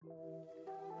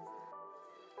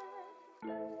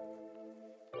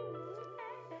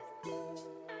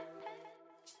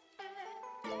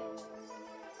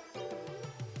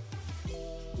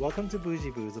Welcome to Bougie,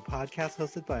 a podcast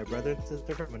hosted by a brother and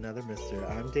sister from another mister.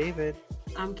 I'm David.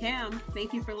 I'm Cam.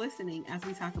 Thank you for listening as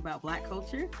we talk about Black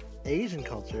culture, Asian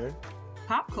culture,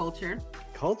 pop culture,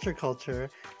 culture,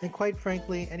 and quite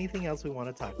frankly, anything else we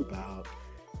want to talk about.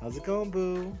 How's it going,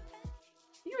 Boo?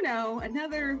 You know,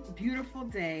 another beautiful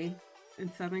day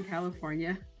in Southern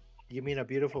California. You mean a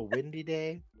beautiful windy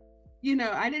day? You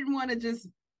know, I didn't want to just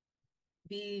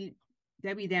be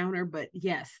Debbie Downer, but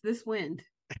yes, this wind.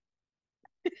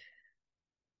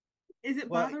 Is it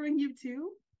bothering you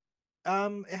too?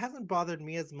 It hasn't bothered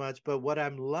me as much, but what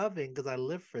I'm loving, because I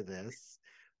live for this,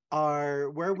 are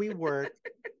where we work.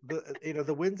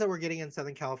 the winds that we're getting in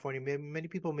Southern California. Many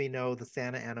people may know the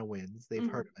Santa Ana winds. They've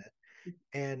heard of it,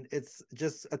 and it's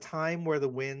just a time where the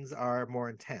winds are more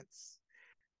intense.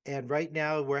 And right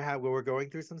now we're going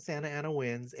through some Santa Ana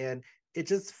winds, and it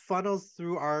just funnels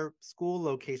through our school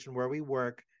location where we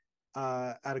work.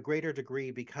 At a greater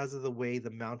degree because of the way the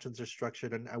mountains are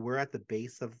structured, and we're at the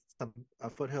base of a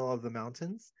foothill of the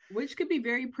mountains, which could be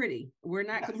very pretty. We're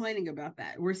not complaining about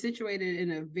that. We're situated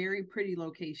in a very pretty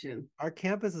location. Our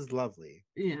campus is lovely.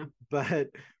 Yeah, but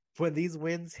when these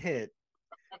winds hit,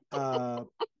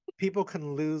 people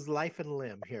can lose life and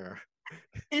limb here.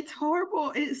 It's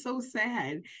horrible. It's so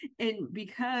sad, and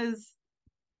because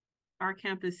our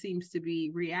campus seems to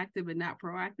be reactive and not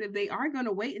proactive, they are going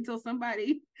to wait until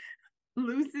somebody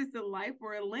loses a life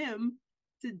or a limb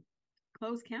to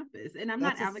close campus. And That's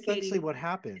not advocating. Essentially what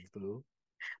happens, Boo.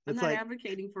 I'm not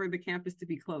advocating for the campus to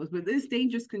be closed, but there's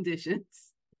dangerous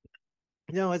conditions.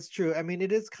 No, it's true. I mean,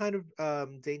 it is kind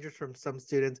of dangerous from some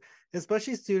students,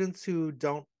 especially students who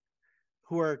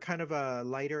are kind of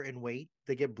lighter in weight.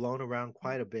 They get blown around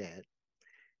quite a bit.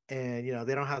 And,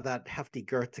 they don't have that hefty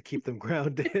girth to keep them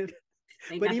grounded.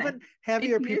 But even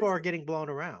heavier people are getting blown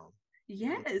around.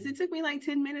 Yes, it took me like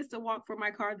 10 minutes to walk from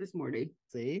my car this morning.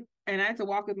 See? And I had to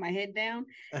walk with my head down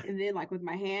and then like with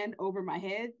my hand over my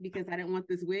head because I didn't want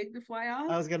this wig to fly off.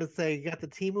 I was going to say, you got the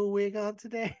Temu wig on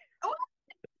today? Oh,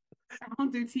 I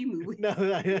don't do Temu wigs. No.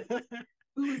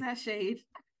 Who was that shade?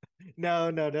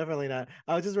 No, definitely not.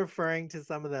 I was just referring to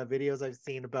some of the videos I've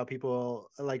seen about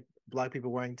people, like Black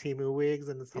people wearing Temu wigs,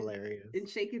 and it's hilarious. And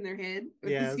shaking their head.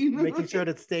 Yeah, making sure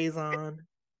it stays on.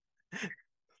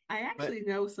 I actually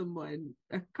know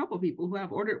a couple people who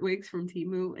have ordered wigs from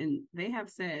Temu, and they have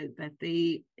said that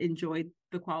they enjoyed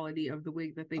the quality of the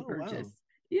wig that they purchased. Wow.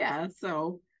 Yeah,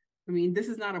 so, I mean, this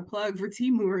is not a plug for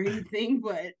Temu or anything,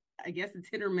 but I guess it's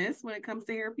hit or miss when it comes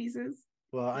to hair pieces.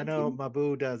 Well, I know my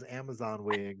boo does Amazon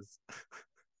wigs.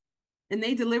 And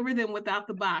they deliver them without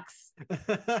the box.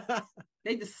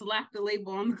 They just slap the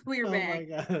label on the clear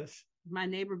bag. Oh my gosh. My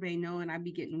neighbor may know, and I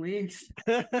be getting wigs.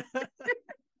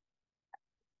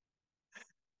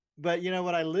 But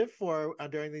what I live for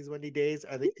during these windy days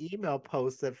are the email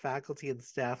posts that faculty and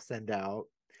staff send out,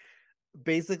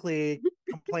 basically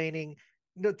complaining.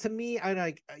 To me,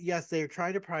 yes, they're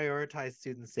trying to prioritize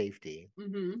student safety.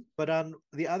 Mm-hmm. But on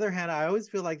the other hand, I always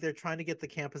feel like they're trying to get the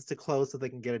campus to close so they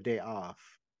can get a day off.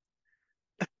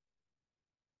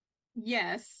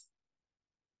 Yes.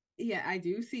 Yeah, I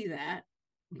do see that.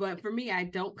 But for me, I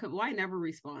never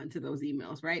respond to those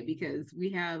emails, right? Because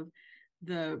we have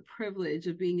the privilege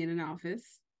of being in an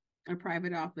office, a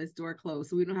private office, door closed,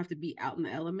 so we don't have to be out in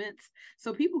the elements.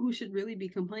 So people who should really be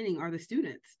complaining are the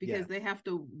students because they have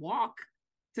to walk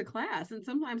to class, and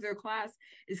sometimes their class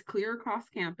is clear across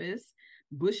campus.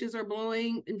 Bushes are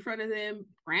blowing in front of them,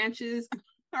 branches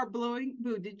are blowing.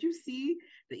 Boo, did you see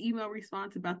the email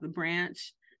response about the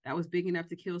branch that was big enough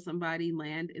to kill somebody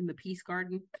land in the Peace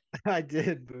Garden? I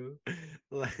did, Boo.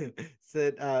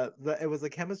 Said it was a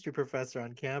chemistry professor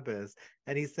on campus,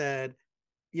 and he said,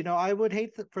 I would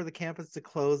hate for the campus to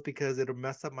close because it'll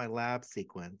mess up my lab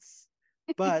sequence,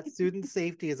 but student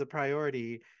safety is a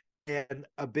priority. And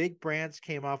a big branch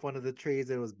came off one of the trees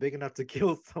that was big enough to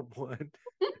kill someone.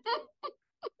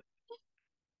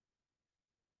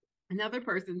 Another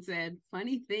person said,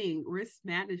 funny thing, risk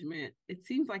management. It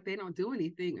seems like they don't do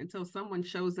anything until someone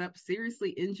shows up seriously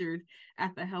injured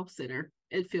at the health center.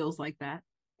 It feels like that.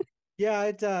 Yeah,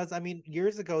 it does. I mean,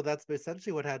 years ago, that's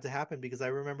essentially what had to happen, because I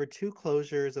remember 2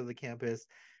 closures of the campus,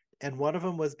 and one of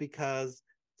them was because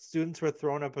students were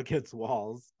thrown up against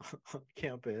walls on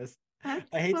campus. That's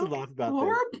I hate to laugh about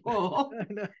horrible.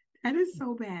 That is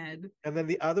so bad. And then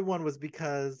the other one was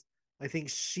because I think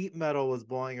sheet metal was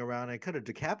blowing around and it could have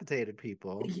decapitated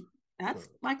people. That's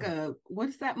like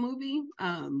what's that movie?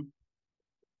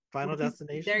 Final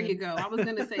Destination. There you go. I was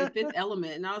going to say Fifth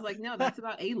Element, and I was like, no, that's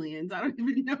about aliens. I don't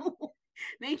even know.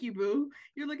 Thank you, boo.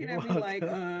 You're looking You're at me like,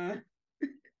 welcome.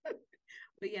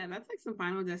 but yeah, that's like some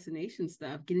Final Destination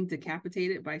stuff. Getting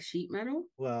decapitated by sheet metal.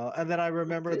 Well, and then I My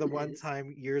remember the one goodness.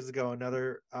 time years ago,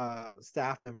 another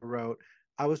staff member wrote,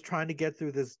 I was trying to get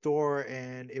through this door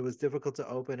and it was difficult to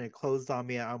open. It closed on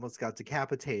me. I almost got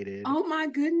decapitated. Oh my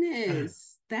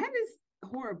goodness. That is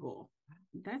horrible.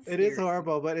 That's It is scary.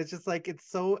 horrible, but it's just like it's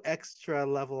so extra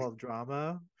level of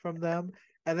drama from them.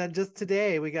 And then just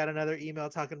today, we got another email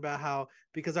talking about how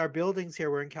because our buildings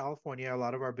here, we're in California, a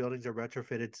lot of our buildings are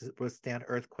retrofitted to withstand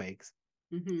earthquakes.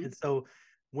 Mm-hmm. And so,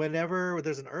 whenever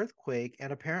there's an earthquake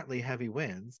and apparently heavy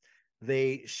winds,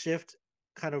 they shift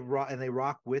kind of rock and they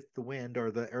rock with the wind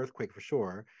or the earthquake for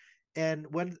sure. And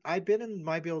when I've been in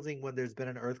my building when there's been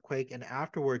an earthquake, and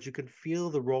afterwards you can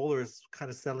feel the rollers kind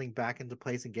of settling back into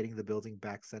place and getting the building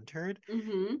back centered.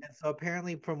 Mm-hmm. And so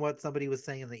apparently, from what somebody was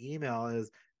saying in the email, is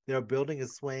their building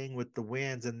is swaying with the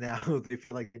winds, and now they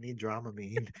feel like they need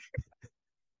Dramamine.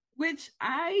 Which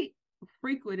I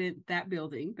frequented that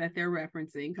building that they're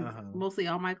referencing because Uh-huh. mostly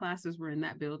all my classes were in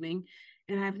that building,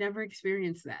 and I've never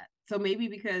experienced that. So maybe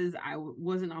because I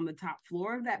wasn't on the top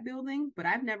floor of that building, but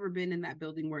I've never been in that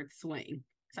building where it's swaying.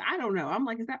 So I don't know. I'm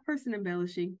like, is that person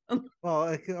embellishing?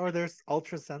 Well, or they're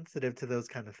ultra sensitive to those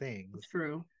kind of things.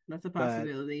 True. That's a But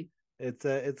possibility.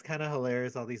 it's kind of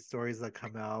hilarious all these stories that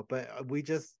come out. But we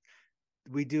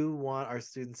do want our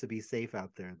students to be safe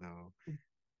out there though,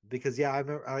 because yeah, I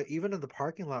remember even in the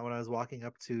parking lot when I was walking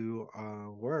up to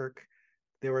work,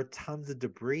 there were tons of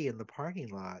debris in the parking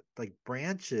lot, like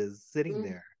branches sitting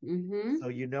there. Mm-hmm. So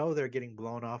you know they're getting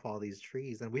blown off all these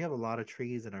trees, and we have a lot of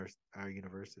trees in our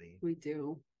university. We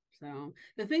do. So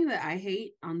the thing that I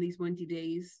hate on these windy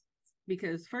days,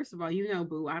 because first of all,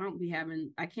 boo,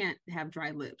 I can't have dry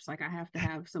lips. Like I have to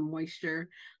have some moisture.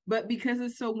 But because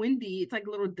it's so windy, it's like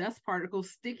little dust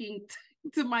particles sticking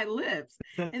to my lips.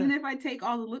 And then if I take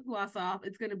all the lip gloss off,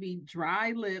 it's going to be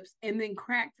dry lips and then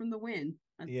cracked from the wind.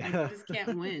 I Yeah. just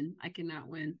can't win. I cannot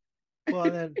win. Well,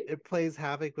 and then it plays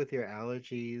havoc with your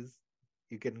allergies.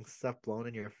 You're getting stuff blown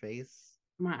in your face.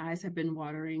 My eyes have been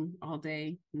watering all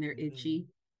day and they're itchy. Mm.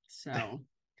 So,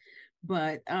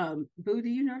 but Boo, do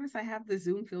you notice I have the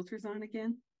Zoom filters on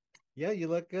again? Yeah, you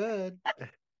look good.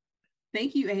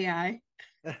 Thank you, AI.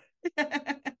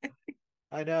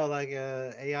 I know, like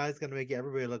AI is gonna make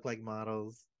everybody look like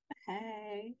models.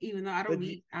 Hey, even though I don't But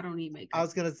need I don't need I makeup.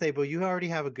 was gonna say, but you already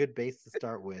have a good base to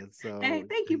start with, Hey, so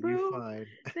thank you, you're Boo. fine.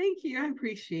 Thank you. I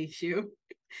appreciate you.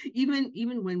 Even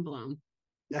wind blown.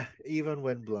 Even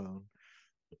when blown.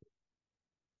 So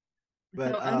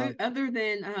But other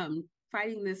than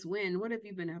fighting this wind, what have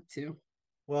you been up to?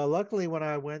 well, luckily when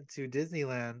I went to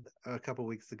Disneyland a couple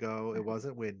weeks ago, it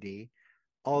wasn't windy.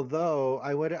 Although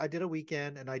I did a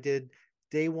weekend and I did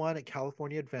day one at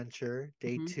California Adventure,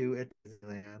 day Mm-hmm. two at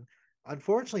Disneyland.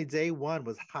 Unfortunately, day one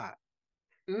was hot,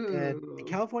 and Ooh,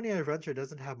 California Adventure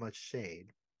doesn't have much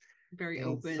shade. very And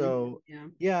open. so, Yeah.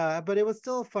 yeah, but it was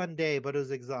still a fun day, but it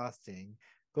was exhausting.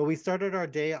 But we started our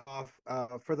day off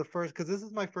for the first, because this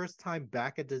is my first time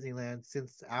back at Disneyland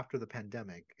since after the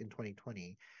pandemic in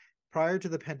 2020. Prior to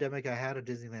the pandemic, I had a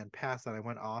Disneyland pass and I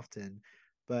went often.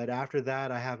 But after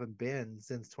that, I haven't been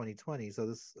since 2020. So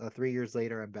this 3 years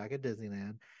later, I'm back at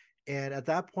Disneyland. And at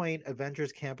that point,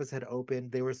 Avengers Campus had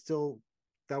opened. They were still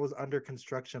that was under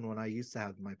construction when I used to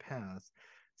have my pass.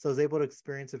 So I was able to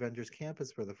experience Avengers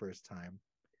Campus for the first time.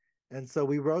 And so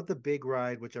we rode the big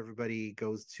ride, which everybody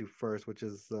goes to first, which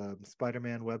is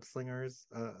Spider-Man Web Slingers.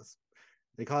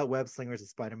 They call it Web Slingers, a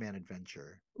Spider-Man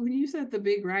adventure. When you said the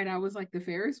big ride, I was like the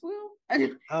Ferris wheel.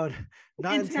 Oh,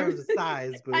 not In in terms terms, of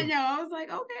size, I boo. know. I was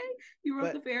like, okay, you rode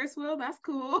But the Ferris wheel. That's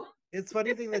cool. it's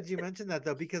funny thing that you mentioned that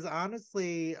though, because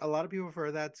honestly, a lot of people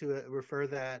refer that to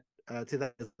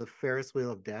that as the Ferris Wheel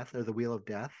of Death or the Wheel of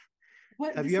Death.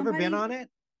 What Have did you ever been somebody? on it?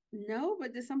 No,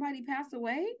 but did somebody pass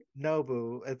away? No,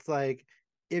 boo. It's like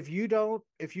if you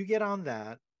get on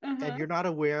that Uh and huh. you're not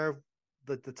aware of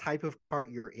the type of car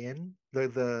you're in,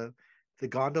 the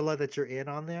gondola that you're in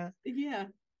on there, Yeah.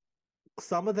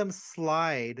 some of them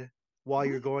slide while What?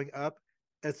 you're going up,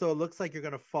 and so it looks like you're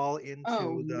gonna fall Oh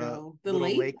into the no, the little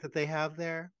lake? lake that they have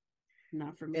there.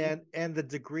 Not for me. And the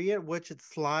degree at which it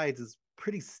slides is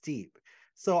pretty steep.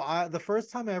 So I the first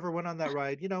time I ever went on that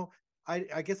ride,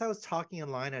 I guess I was talking in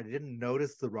line and I didn't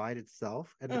notice the ride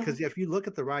itself. And Uh, because if you look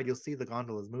at the ride, you'll see the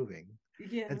gondolas moving.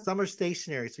 And yeah. some are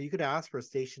stationary, so you could ask for a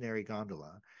stationary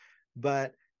gondola.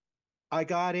 But I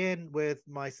got in with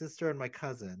my sister and my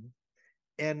cousin,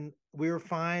 and we were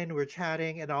fine, we were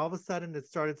chatting, and all of a sudden it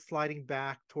started sliding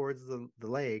back towards the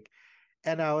lake.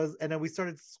 And then we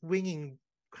started swinging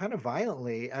kind of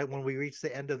violently when we reached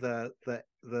the end of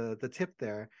the tip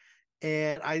there,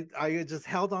 And I just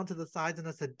held onto the sides and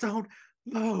I said, "Don't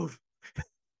move."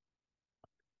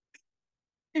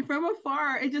 And from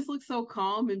afar, it just looks so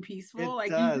calm and peaceful. It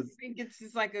Like you just does. think it's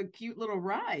just like a cute little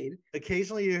ride.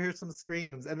 Occasionally you hear some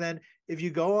screams. And then if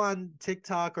you go on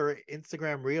TikTok or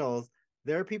Instagram Reels,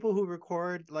 there are people who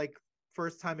record like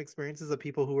first time experiences of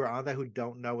people who are on that who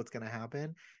don't know what's going to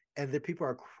happen. And the people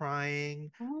are crying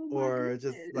Oh my or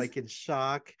just goodness. like in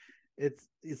shock. It's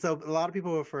so a lot of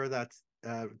people refer that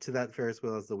to that Ferris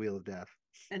wheel as the wheel of death.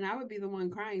 And I would be the one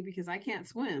crying because I can't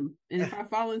swim. And if I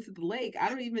fall into the lake, I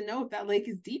don't even know if that lake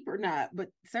is deep or not. But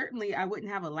certainly I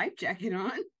wouldn't have a life jacket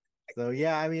on. So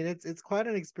yeah, I mean it's quite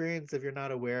an experience if you're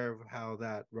not aware of how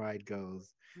that ride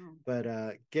goes. Oh.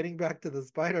 But getting back to the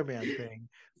Spider-Man thing,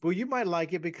 well, you might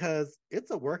like it because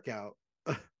it's a workout.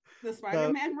 The So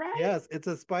Spider-Man ride? yes, it's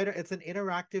an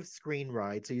interactive screen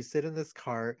ride. So you sit in this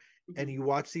cart and Mm-hmm. you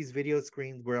watch these video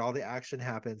screens where all the action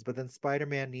happens, but then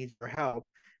Spider-Man needs your help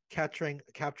capturing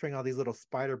all these little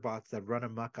spider bots that run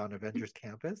amok on Avengers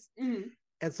Campus. Mm-hmm.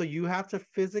 And so you have to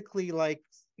physically like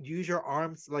use your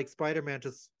arms like Spider-Man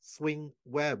to swing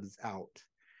webs out.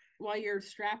 While you're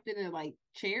strapped in a like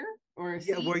chair or a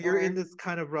Yeah, seat where you're in or this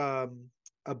kind of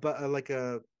like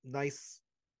a nice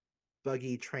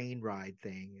buggy train ride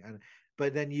thing, and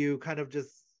but then you kind of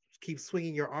just keep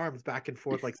swinging your arms back and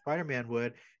forth like Spider-Man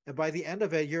would, and by the end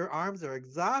of it, your arms are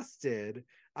exhausted.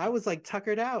 I was like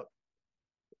tuckered out.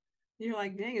 you're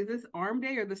like, dang, is this arm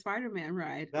day or the Spider-Man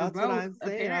ride? Or That's what both, I'm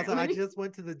saying. I was like, I apparently. just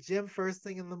went to the gym first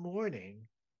thing in the morning.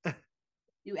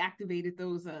 You activated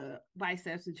those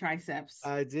biceps and triceps.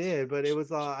 I did, but it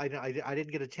was I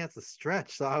didn't get a chance to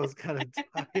stretch, so I was kind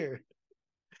of tired.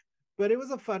 But it was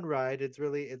a fun ride. It's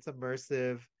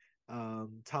immersive.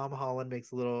 Tom Holland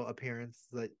makes a little appearance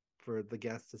that for the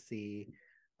guests to see.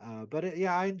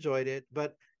 Yeah, I enjoyed it.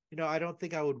 But I don't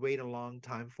think I would wait a long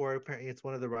time for it. Apparently, it's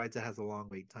one of the rides that has a long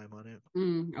wait time on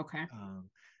it. Okay.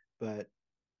 But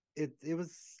it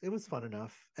was fun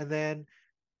enough. And then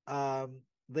um,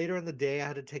 later in the day, I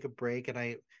had to take a break, and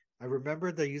I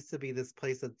remember there used to be this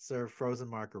place that served frozen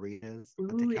margaritas at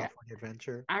the Ooh, yeah. California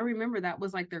Adventure. I remember that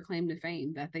was like their claim to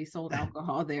fame that they sold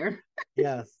alcohol there.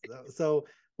 Yes. So,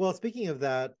 well, speaking of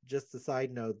that, just a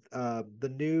side note, the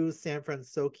new San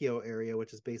Francisco area,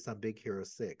 which is based on Big Hero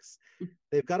 6,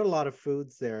 they've got a lot of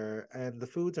foods there, and the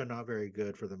foods are not very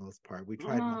good for the most part. We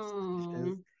tried most of the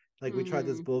dishes. Oh, Like we tried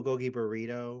this bulgogi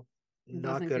burrito, it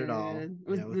not wasn't good at all. good.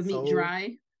 Was the It's meat so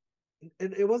dry?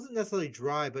 it wasn't necessarily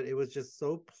dry, but it was just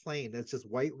so plain. It's just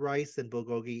white rice and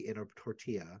bulgogi in a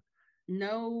tortilla.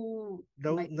 No,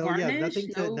 No, like no, yeah, garnish?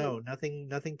 No.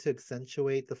 nothing to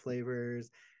accentuate the flavors.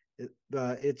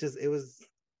 It was,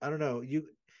 I don't know.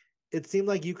 It seemed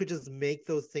like you could just make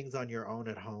those things on your own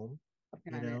at home,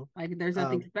 you Got it. know. Like there's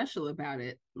nothing Um, special about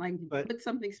it. Like but put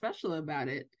something special about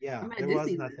it. yeah, I'm at there was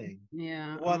Disneyland. nothing.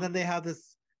 Yeah. Well, and then they have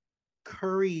this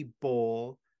curry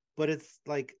bowl, but it's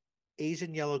like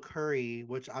Asian yellow curry,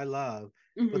 which I love,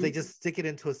 but they Mhm. just stick it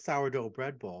into a sourdough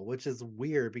bread bowl, which is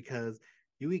weird because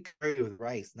you eat curry with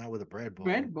rice, not with a bread bowl.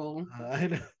 Bread bowl. I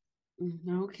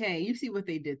know. Okay, you see what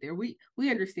they did there. We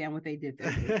understand what they did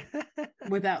there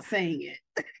without saying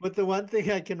it. But the one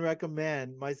thing I can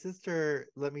recommend, my sister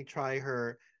let me try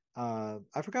her.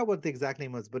 I forgot what the exact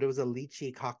name was, but it was a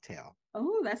lychee cocktail.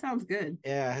 Oh, that sounds good.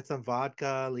 Yeah, it had some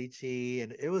vodka, lychee,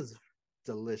 and it was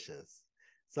delicious.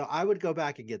 So I would go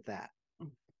back and get that.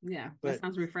 Yeah, that But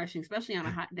sounds refreshing, especially on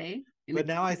a hot day and but it's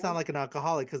now I sound cold. like an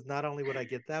alcoholic because not only would I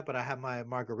get that, but I have my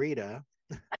margarita.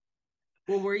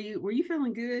 Well, were you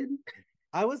feeling good?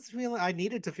 I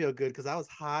needed to feel good because I was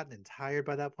hot and tired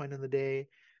by that point in the day.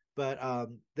 But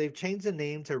they've changed the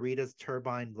name to Rita's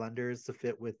Turbine Blenders to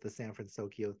fit with the San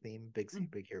Francisco theme, Big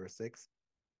Hero 6.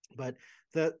 But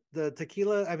the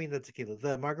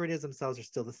margaritas themselves are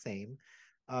still the same.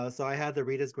 So I had the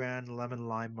Rita's Grand Lemon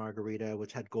Lime Margarita,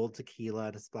 which had gold tequila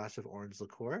and a splash of orange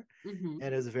liqueur. Mm-hmm.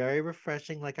 And it was very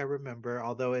refreshing, like I remember,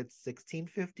 although it's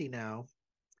 16.50 now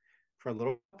for a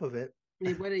little cup of it.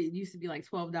 What it used to be like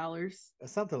 $12.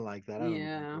 Something like that. I don't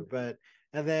Yeah. remember. But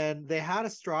and then they had a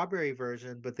strawberry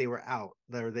version, but they were out.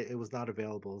 It was not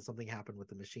available. Something happened with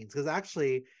the machines. Because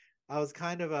actually, I was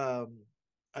kind of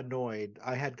annoyed.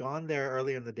 I had gone there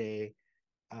earlier in the day,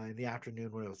 in the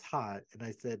afternoon when it was hot, and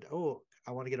I said, "Oh,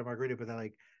 I want to get a margarita," but they're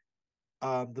like,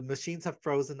 "The machines have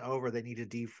frozen over. They need to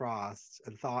defrost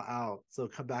and thaw out. So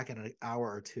come back in an hour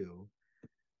or two."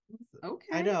 I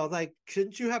Okay. know, like,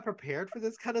 shouldn't you have prepared for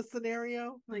this kind of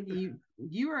scenario? Like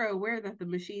you are aware that the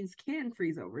machines can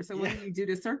freeze over. So what Yeah. do you do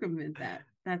to circumvent that?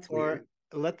 That's Or weird.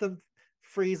 let them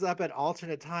freeze up at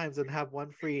alternate times and have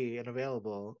one free and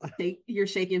available. You're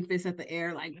shaking fists at the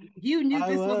air like you knew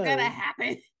I this was gonna was.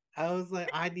 happen. I was like,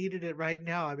 I needed it right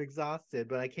now. I'm exhausted.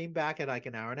 But I came back at like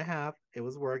an hour and a half. It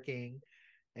was working,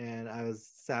 and I was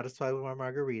satisfied with my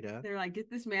margarita. They're like, get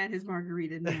this man his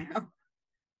margarita now.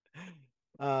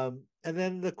 And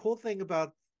then the cool thing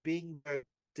about being at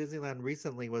Disneyland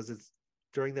recently was it's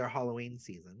during their Halloween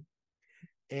season.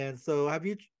 And so have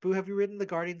you, Boo, have you ridden the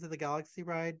Guardians of the Galaxy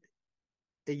ride?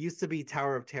 It used to be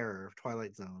Tower of Terror of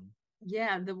Twilight Zone.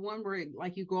 Yeah, the one where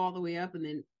like you go all the way up and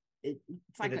then it's And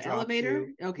like it an drops elevator.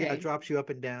 you. Yeah, it Okay, drops you up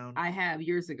and down. I have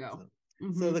years ago. So, so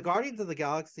Mm-hmm. the Guardians of the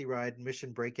Galaxy ride,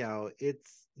 Mission Breakout,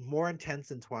 it's more intense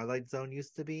than Twilight Zone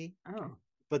used to be. Oh,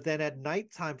 But then at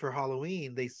nighttime for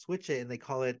Halloween, they switch it and they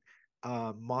call it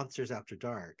Monsters After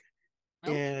Dark.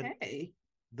 And okay.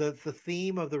 the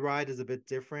theme of the ride is a bit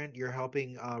different. You're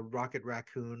helping Rocket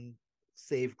Raccoon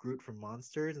save Groot from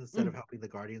monsters instead of Mm. helping the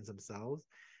Guardians themselves.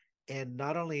 And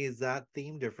not only is that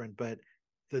theme different, but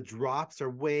the drops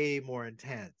are way more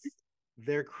intense.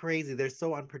 They're crazy. They're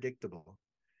so unpredictable.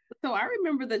 So I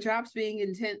remember the drops being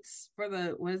intense for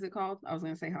the what is it called? I was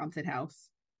going to say haunted house,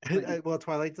 but Well,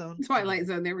 Twilight Zone. Twilight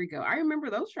Zone. There we go. I remember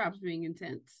those drops being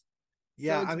intense. So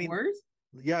Yeah, it's I mean, worse.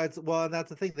 yeah, it's well, and that's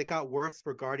the thing. They got worse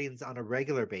for Guardians on a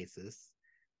regular basis,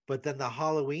 but then the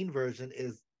Halloween version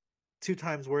is two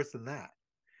times worse than that.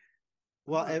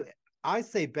 Well, Oh, I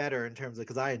say better in terms of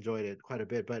because I enjoyed it quite a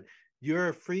bit, but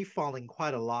you're free falling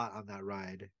quite a lot on that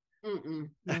ride. no,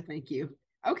 thank you.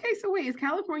 Okay, so wait, is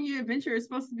California Adventure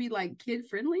supposed to be like kid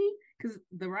friendly? Because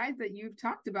the rides that you've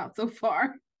talked about so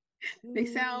far, they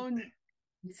Mm, sound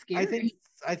I think scary.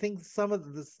 I think some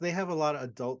of this they have a lot of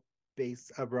adult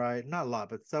based ride, not a lot,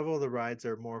 but several of the rides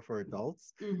are more for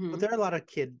adults. But Mm-hmm. there are a lot of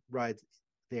kid rides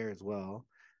there as well.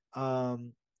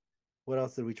 Um, what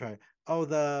else did we try? Oh,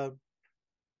 the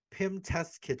Pym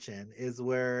Test Kitchen is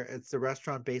where it's a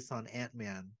restaurant based on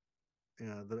Ant-Man,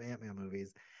 the Ant-Man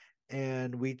movies.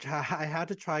 And I had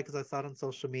to try because I saw it on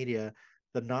social media,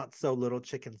 the not so little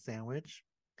chicken sandwich.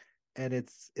 And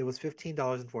it was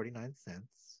 $15.49.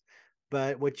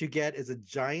 But what you get is a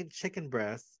giant chicken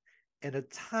breast and a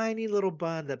tiny little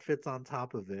bun that fits on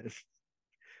top of it.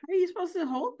 How are you supposed to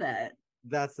hold that?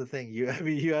 That's the thing. I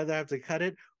mean, you either have to cut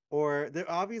it or there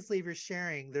obviously if you're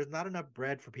sharing, there's not enough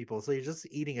bread for people, so you're just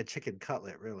eating a chicken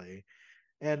cutlet, really.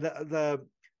 And the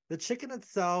chicken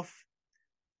itself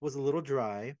was a little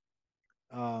dry,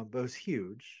 but it was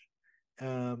huge.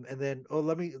 And then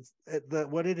let me the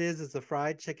what it is a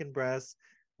fried chicken breast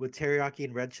with teriyaki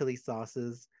and red chili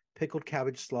sauces, pickled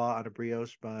cabbage slaw on a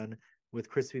brioche bun with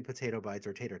crispy potato bites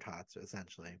or tater tots,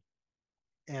 essentially.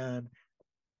 And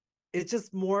it's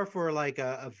just more for like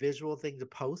a visual thing to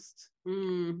post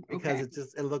because Okay.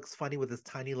 it looks funny with this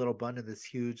tiny little bun and this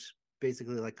huge,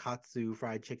 basically like katsu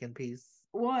fried chicken piece.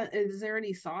 Well, is there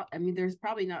any sauce? I mean, there's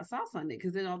probably not sauce on it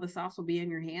because then all the sauce will be in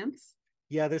your hands.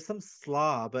 Yeah, there's some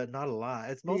slaw, but not a lot.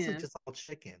 It's mostly Yeah, just all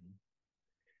chicken,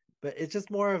 but it's just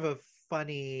more of a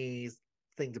funny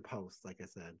thing to post, like I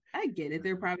said. I get it.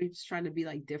 They're probably just trying to be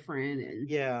like different and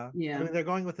Yeah, I yeah. mean they're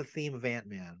going with the theme of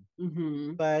Ant-Man,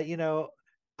 Mm-hmm. but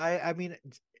I mean,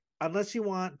 unless you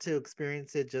want to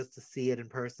experience it just to see it in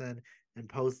person and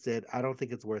post it, I don't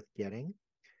think it's worth getting.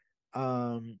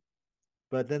 Um,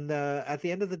 But then at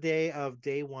the end of the day of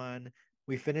day one,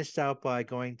 we finished out by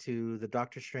going to the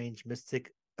Doctor Strange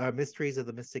Mysteries of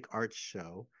the Mystic Arts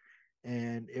show,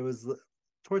 and it was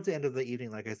towards the end of the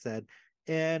evening, like I said,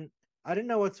 and I didn't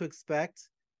know what to expect,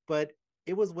 but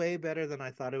it was way better than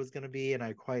I thought it was going to be, and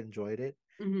I quite enjoyed it.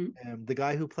 Mm-hmm. The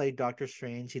guy who played Doctor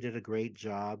Strange, he did a great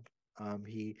job.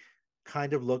 He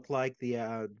kind of looked like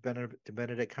the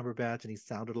Benedict Cumberbatch, and he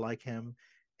sounded like him.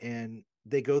 And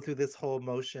they go through this whole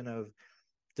motion of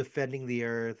defending the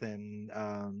earth and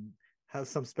have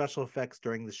some special effects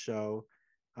during the show.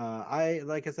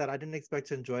 Like I said, I didn't expect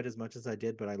to enjoy it as much as I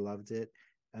did, but I loved it.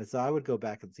 So I would go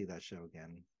back and see that show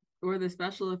again. Or the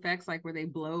special effects, like where they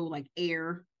blow like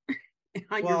air on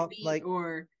your Well, feet, like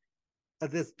or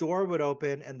this door would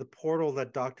open and the portal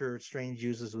that Doctor Strange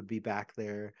uses would be back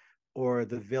there, or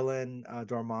the villain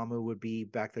Dormammu would be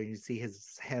back there. You see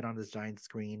his head on this giant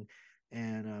screen,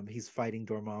 and he's fighting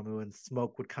Dormammu, and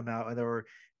smoke would come out, and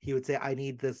he would say, "I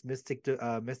need this mystic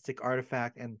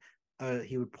artifact," and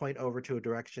he would point over to a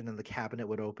direction, and the cabinet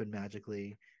would open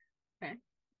magically. okay.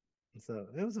 So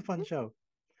it was a fun show.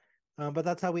 But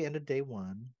that's how we ended day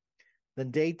one.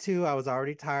 Then day two, I was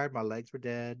already tired. My legs were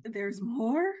dead. There's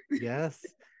more. Yes,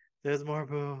 there's more.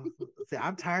 Boo. See,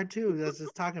 I'm tired too. That's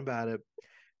just talking about it.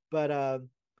 But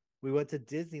we went to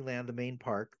Disneyland, the main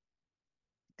park,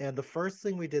 and the first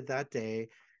thing we did that day,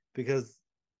 because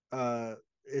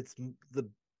it's the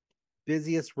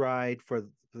busiest ride for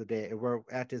the day. We're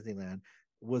at Disneyland.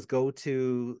 Was go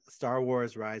to Star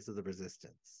Wars: Rise of the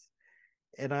Resistance.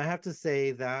 And I have to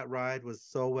say that ride was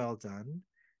so well done.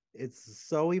 It's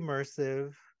so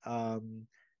immersive.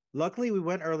 Luckily, we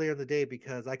went earlier in the day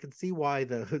because I can see why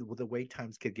the the wait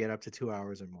times could get up to 2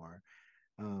 hours or more.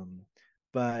 Um,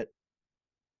 but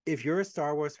if you're a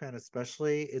Star Wars fan,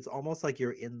 especially, it's almost like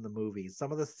you're in the movie.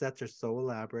 Some of the sets are so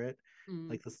elaborate, Mm.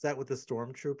 like the set with the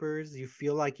stormtroopers. You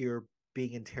feel like you're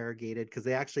being interrogated because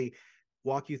they actually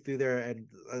walk you through there, and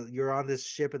you're on this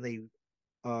ship, and they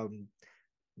um,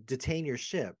 detain your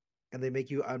ship, and they make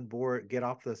you unboard, get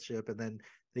off the ship, and then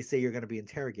they say you're going to be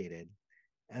interrogated.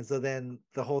 And so then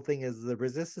the whole thing is the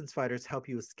resistance fighters help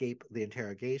you escape the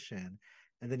interrogation.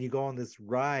 And then you go on this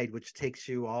ride, which takes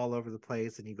you all over the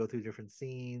place and you go through different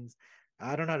scenes.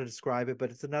 I don't know how to describe it,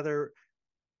 but it's another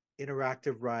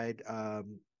interactive ride.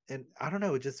 And I don't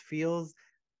know, it just feels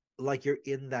like you're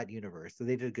in that universe. So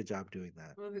they did a good job doing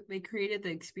that. Well, they created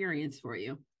the experience for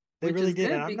you, They which really is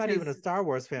did. And good I'm not even a because, Star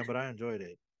Wars fan, but I enjoyed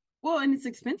it. well, and it's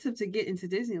expensive to get into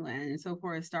Disneyland. And so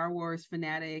for a Star Wars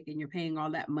fanatic and you're paying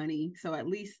all that money, so at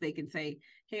least they can say,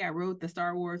 hey, I rode the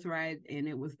Star Wars ride and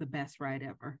it was the best ride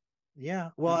ever. Yeah.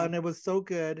 Well, So, and it was so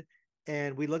good.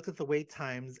 And we looked at the wait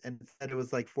times and it said it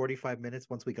was like 45 minutes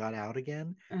once we got out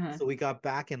again. uh-huh. So we got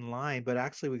back in line, but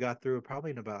actually we got through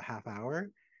probably in about half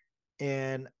hour.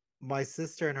 And my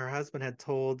sister and her husband had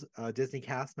told a Disney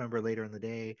cast member later in the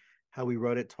day how we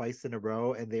rode it twice in a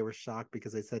row, and they were shocked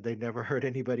because they said they never heard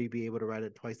anybody be able to ride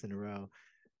it twice in a row.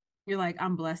 You're like,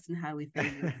 I'm blessed and highly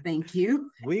favored. Thank you.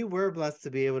 We were blessed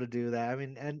to be able to do that. I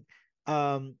mean, and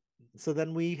um, so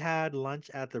then we had lunch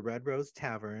at the Red Rose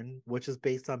Tavern, which is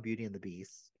based on Beauty and the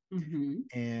Beast. Mm-hmm.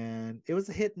 And it was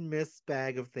a hit and miss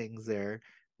bag of things there.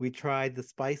 We tried the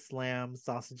spice lamb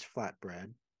sausage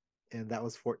flatbread, and that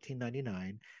was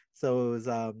 $14.99. So it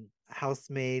was house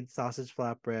made sausage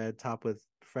flatbread topped with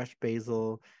fresh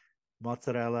basil,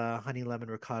 mozzarella, honey lemon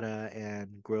ricotta,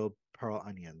 and grilled pearl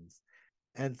onions.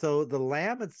 And so the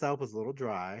lamb itself was a little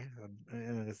dry, I'm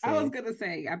gonna I was say. gonna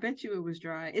say, I bet you it was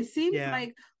dry. It seems Yeah,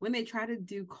 like when they try to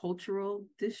do cultural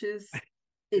dishes,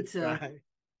 it's it's a dry.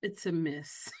 it's a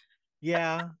miss.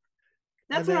 Yeah.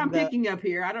 That's And what then I'm picking up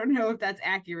here. I don't know if that's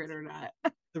accurate or not.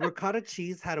 the ricotta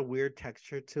cheese had a weird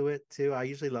texture to it too. I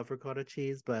usually love ricotta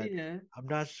cheese, but Yeah. I'm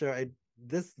not sure.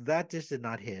 That dish did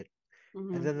not hit. And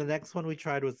Mm-hmm. then the next one we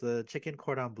tried was the chicken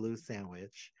cordon bleu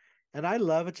sandwich. And I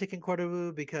love a chicken cordon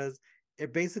bleu because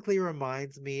it basically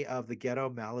reminds me of the ghetto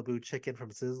Malibu chicken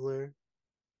from Sizzler.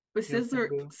 But You know, Sizzler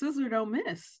Simbu? Sizzler don't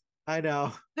miss. I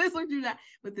know. Sizzler do not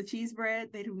with the cheese bread,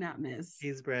 they do not miss.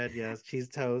 Cheese bread, yes. Cheese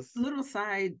toast. Little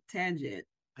side tangent.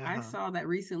 I Uh-huh. saw that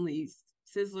recently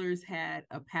Sizzlers had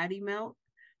a patty melt,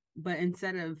 but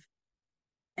instead of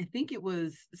I think it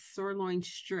was sirloin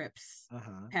strips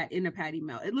Uh-huh. in a patty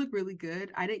melt. It looked really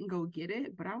good. I didn't go get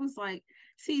it, but I was like,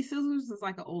 see, Sizzlers is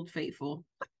like an old faithful.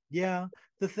 Yeah.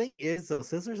 The thing is, though,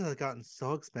 Sizzlers has gotten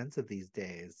so expensive these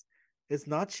days. It's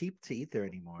not cheap to eat there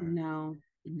anymore. No,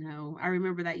 no. I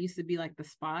remember that used to be like the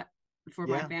spot for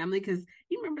my Yeah, family because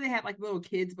you remember they had like little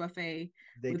kids buffet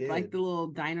they with like did. the little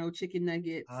dino chicken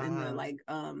nuggets and the Uh-huh. like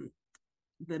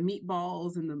the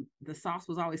meatballs and the sauce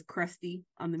was always crusty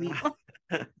on the meatball.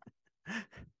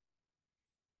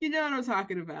 You know what I'm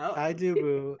talking about. I do,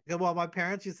 boo. Yeah, well, my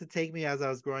parents used to take me as I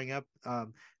was growing up.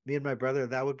 Me and my brother,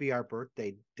 that would be our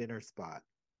birthday dinner spot.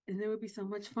 And it would be so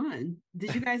much fun.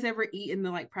 Did you guys ever eat in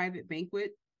the like private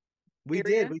banquet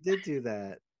area? We did do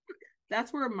that.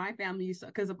 That's where my family used to,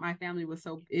 because my family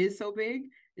is so big.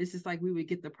 It's just like we would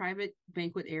get the private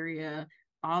banquet area,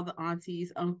 all the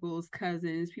aunties, uncles,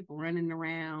 cousins, people running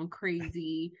around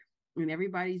crazy, and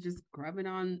everybody's just grubbing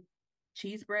on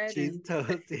cheese bread. Cheese And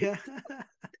toast, yeah.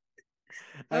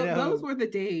 I those know. were the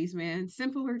days, man.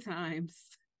 Simpler times.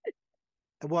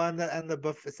 Well, and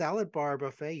the salad bar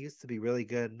buffet used to be really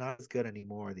good. Not as good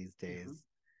anymore these Yeah. days.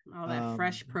 All that Um,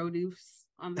 fresh produce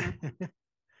on there.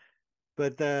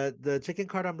 but the chicken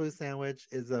cordon bleu sandwich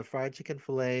is a fried chicken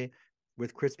fillet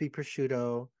with crispy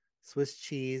prosciutto, Swiss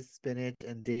cheese, spinach,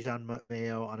 and Dijon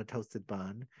mayo on a toasted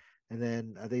bun. And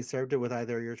then they served it with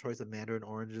either your choice of mandarin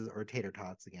oranges or tater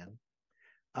tots again.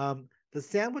 The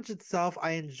sandwich itself,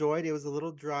 I enjoyed. It was a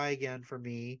little dry again for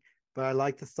me, but I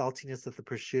like the saltiness that the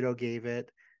prosciutto gave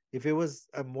it. If it was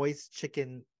a moist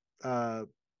chicken uh,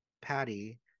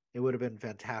 patty, it would have been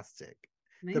fantastic.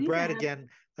 They The need to bread have. again,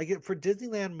 like for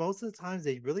Disneyland, most of the times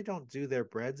they really don't do their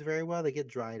breads very well. They get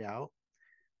dried out.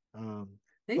 Um,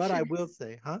 They but I should. will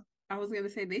say, huh? I was gonna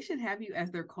say they should have you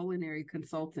as their culinary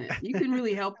consultant. You can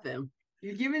really help them.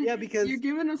 Yeah, You're because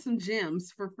giving them some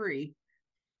gems for free.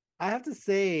 I have to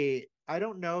say, I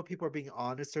don't know if people are being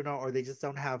honest or not, or they just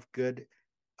don't have good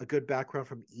a good background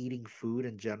from eating food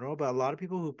in general, but a lot of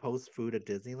people who post food at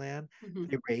Disneyland, they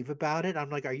Mhm. rave about it. I'm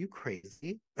like, are you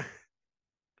crazy?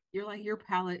 You're like, your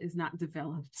palate is not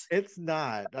developed. It's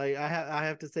not. I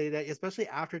have to say that, especially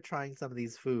after trying some of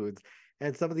these foods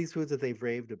and some of these foods that they've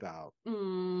raved about.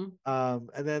 Mm.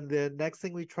 And then the next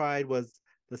thing we tried was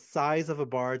the size of a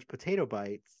barge potato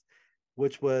bites,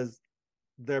 which was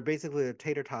they're basically the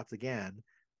tater tots again,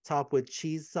 topped with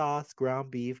cheese sauce,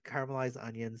 ground beef, caramelized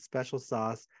onions, special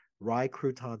sauce, rye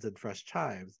croutons, and fresh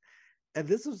chives. And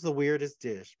this was the weirdest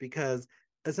dish because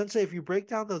essentially, if you break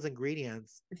down those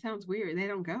ingredients, It sounds weird. They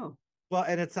don't go. well,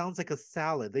 and it sounds like a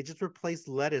salad. They just replaced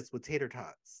lettuce with tater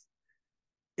tots.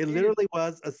 It Ew, literally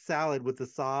was a salad with the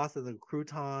sauce and the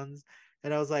croutons.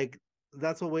 And I was like,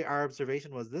 that's what our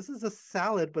observation was. This is a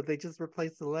salad, but they just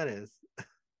replaced the lettuce.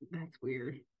 that's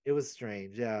weird. It was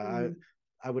strange. Yeah, Mm.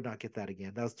 I would not get that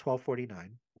again. That was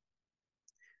 12.49.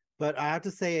 But I have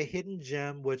to say a hidden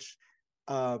gem, which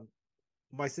um,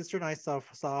 my sister and I saw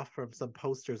from some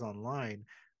posters online,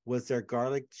 was their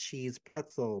garlic cheese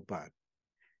pretzel bun.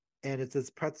 And it's this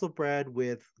pretzel bread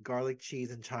with garlic cheese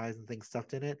and chives and things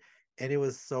stuffed in it. And it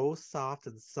was so soft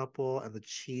and supple, and the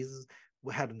cheese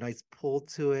had a nice pull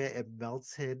to it. It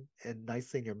melted and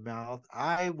nicely in your mouth.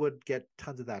 I would get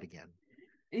tons of that again.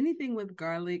 Anything with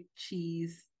garlic,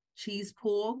 cheese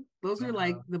pull, those are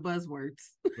like Uh-huh. the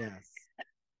buzzwords. Yes.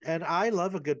 And I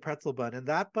love a good pretzel bun, and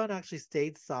that bun actually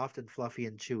stayed soft and fluffy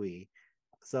and chewy.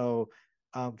 So,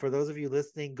 for those of you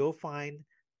listening, go find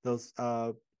those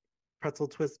pretzel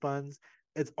twist buns.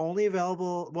 It's only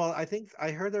available. Well, I think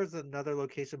I heard there's another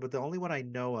location, but the only one I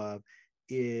know of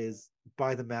is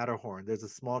by the Matterhorn. There's a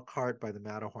small cart by the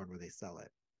Matterhorn where they sell it.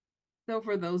 So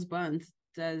for those buns,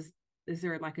 does is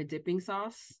there like a dipping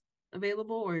sauce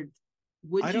available, or I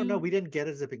would don't know. you? We didn't get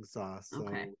a zipping sauce,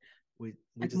 Okay, so we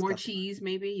like just more got the bun. cheese,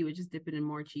 maybe you would just dip it in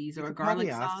more cheese You or a could probably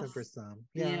garlic ask them for sauce. some.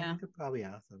 Yeah, you Yeah. could probably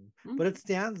ask them, but Okay. it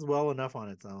stands well enough on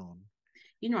its own.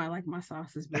 You know I like my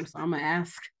sauces, boo. So I'm gonna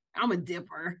ask. I'm a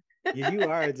dipper. You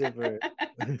are a dipper.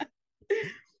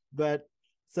 But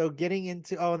so getting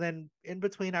into and then in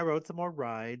between I rode some more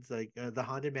rides. Like the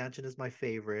Haunted Mansion is my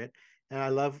favorite, and I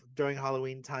love during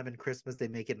Halloween time and Christmas they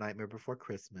make it Nightmare Before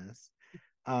Christmas.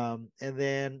 And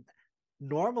then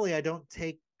normally I don't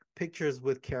take pictures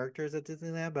with characters at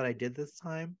Disneyland, but I did this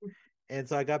time, and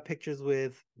so I got pictures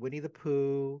with Winnie the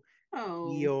Pooh, Oh,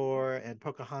 Eeyore, and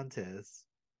Pocahontas.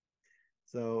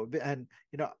 So and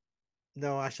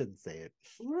no, I shouldn't say it.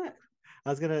 what? I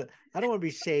was gonna. I don't want to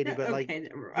be shady, but like Okay,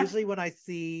 never mind. usually when I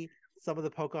see some of the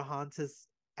Pocahontas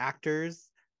actors,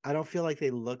 I don't feel like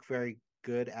they look very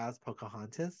good as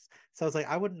Pocahontas. So I was like,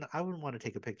 I wouldn't want to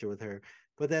take a picture with her.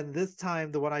 But then this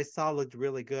time, the one I saw looked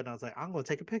really good, and I was like, I'm gonna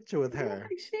take a picture with Yeah, her.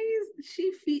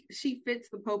 she fits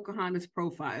the Pocahontas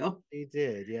profile. She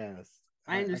did, yes.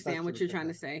 I I thought understand she what was you're trying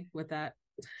to fantastic. say with that.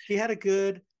 She had a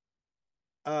good.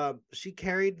 She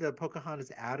carried the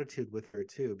Pocahontas attitude with her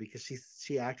too, because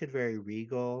she acted very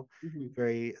regal, Mhm.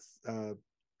 very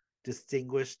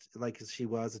distinguished, like she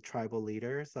was a tribal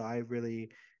leader. So I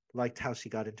really liked how she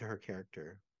got into her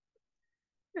character.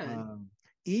 Good. Um,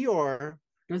 Eeyore,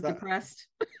 Was the, depressed.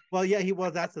 well, yeah, he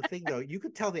was. That's the thing, though. You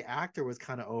could tell the actor was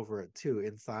kind of over it too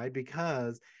inside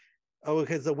because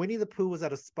the Winnie the Pooh was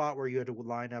at a spot where you had to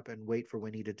line up and wait for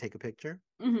Winnie to take a picture.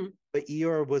 Hmm. But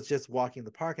Eeyore was just walking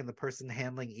the park, and the person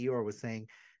handling Eeyore was saying,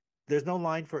 there's no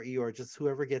line for Eeyore, just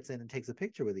whoever gets in and takes a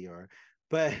picture with Eeyore.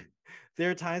 But there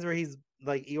are times where he's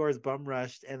like Eeyore's bum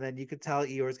rushed, and then you could tell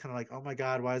Eeyore's kind of like, oh my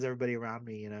God, why is everybody around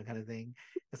me? Kind of thing.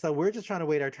 And so we're just trying to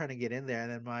wait our turn to get in there.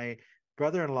 And then my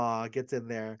brother-in-law gets in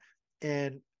there,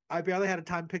 and I barely had a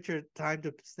time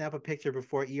to snap a picture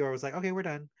before Eeyore was like, okay, we're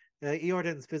done. Eeyore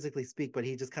didn't physically speak, but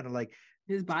he just kind of like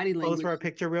His body posed for language. a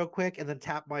picture real quick and then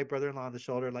tapped my brother-in-law on the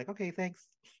shoulder, like, okay, thanks.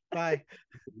 Bye.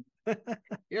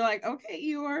 You're like, okay,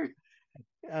 you are.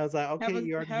 I was like, okay, Have a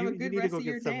you good need to rest go of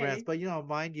your get some rest. day. But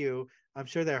mind you, I'm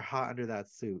sure they're hot under that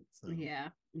suit. So Yeah.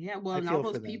 Yeah. Well, I and all feel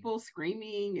those for them. people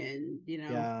screaming and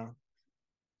Yeah,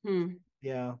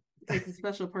 yeah. takes a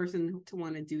special person to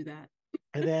want to do that.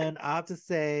 And then I have to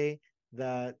say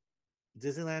that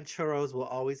Disneyland churros will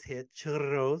always hit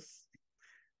churros.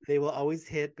 They will always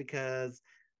hit because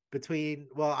I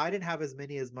didn't have as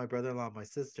many as my brother-in-law and my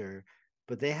sister,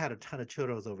 but they had a ton of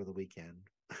churros over the weekend.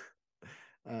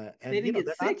 They And didn't get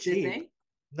they're not sick, did cheap. they?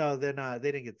 No, they're not.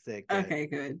 They didn't get sick, but Okay,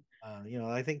 good.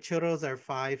 I think churros are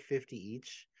 5.50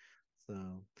 each.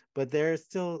 So, but they're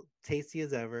still tasty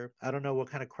as ever. I don't know what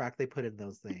kind of crack they put in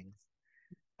those things.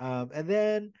 And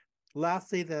then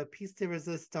lastly, the piece de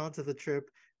resistance of the trip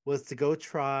was to go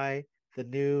try the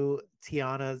new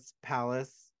Tiana's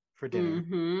Palace for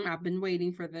dinner. I've been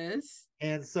waiting for this.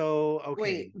 And so, okay,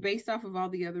 Wait, based off of all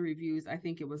the other reviews, I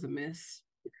think it was a miss.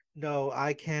 no,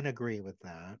 I can agree with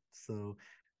that. So,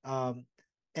 um,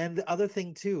 and the other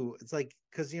thing too, it's like,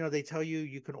 because they tell you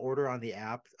you can order on the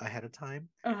app ahead of time.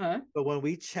 Uh-huh. But when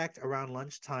we checked around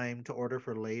lunchtime to order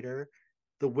for later,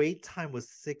 the wait time was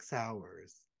 6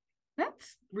 hours.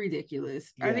 That's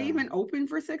ridiculous. Are they Yeah. even open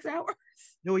for 6 hours?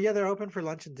 No, yeah, they're open for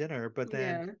lunch and dinner, but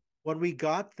then Yeah. when we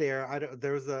got there, I don't,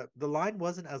 there was the line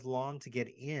wasn't as long to get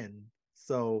in,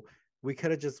 so we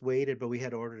could have just waited, but we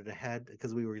had ordered ahead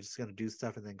because we were just going to do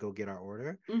stuff and then go get our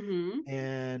order. Mm-hmm.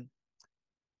 And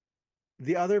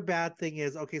the other bad thing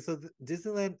is, okay, so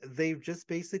Disneyland, they've just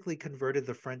basically converted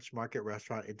the French Market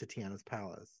restaurant into Tiana's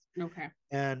Palace. Okay.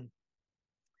 And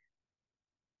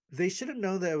they should have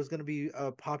known that it was going to be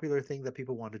a popular thing that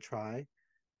people want to try.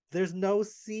 There's no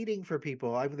seating for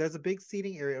people. I mean, there's a big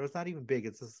seating area. It's not even big.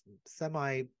 It's a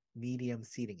semi medium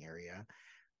seating area.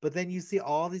 But then you see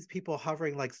all these people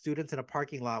hovering like students in a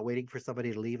parking lot waiting for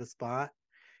somebody to leave a spot,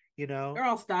 you know? They're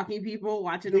all stalking people,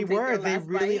 watching They them take were, their they last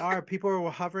really bite. are. People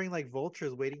were hovering like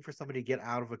vultures waiting for somebody to get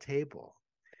out of a table.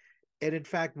 And in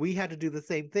fact, we had to do the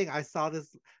same thing. I saw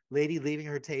this lady leaving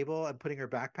her table and putting her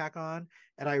backpack on,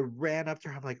 and I ran up to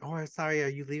her. I'm like, "Oh, I'm sorry, are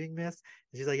you leaving, miss?"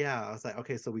 And she's like, "Yeah." I was like,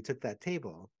 "Okay, so we took that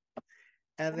table."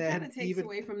 And That kind then of takes even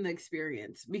away from the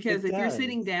experience because it if you're does.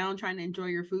 sitting down trying to enjoy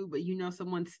your food, but you know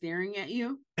someone's staring at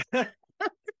you,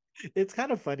 It's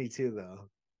kind of funny too, though.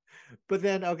 But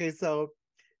then, okay, so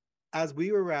as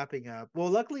we were wrapping up, well,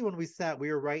 luckily when we sat, we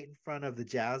were right in front of the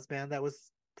jazz band that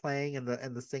was playing and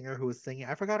the singer who was singing.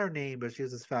 I forgot her name, but she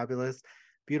was this fabulous,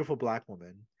 beautiful black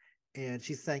woman, and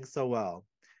she sang so well.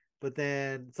 But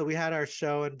then, so we had our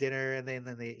show and dinner, and then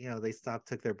they, they stopped,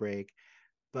 took their break.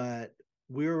 But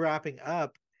we were wrapping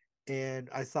up, and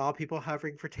I saw people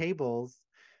hovering for tables,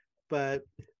 but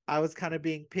I was kind of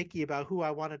being picky about who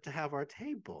I wanted to have our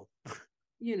table.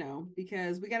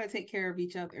 because we got to take care of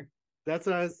each other. That's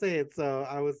what I was saying. So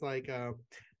I was like,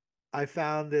 I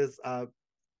found this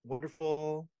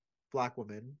wonderful black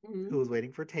woman Mm-hmm. who was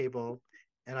waiting for a table,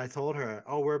 and I told her,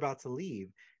 "Oh, we're about to leave,"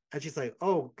 and she's like,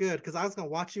 "Oh, good, because I was gonna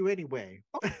watch you anyway."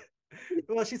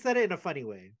 Well, she said it in a funny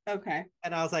way, Okay.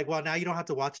 and I was like, "Well, now you don't have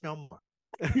to watch no more."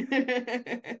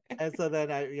 And so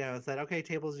then I said, "Okay,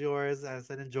 table's yours." And I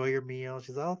said, "Enjoy your meal."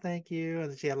 She's, "Oh, thank you,"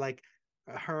 and she had like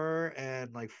her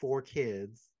and like four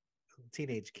kids,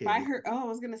 teenage By kids. her, oh, I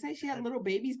was gonna say she had And little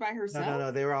babies by no, no, herself.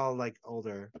 no, they were all like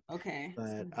older. Okay.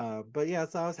 But yeah,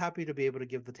 so I was happy to be able to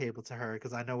give the table to her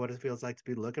because I know what it feels like to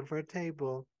be looking for a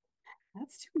table.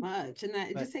 That's too much. And that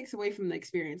it But just takes away from the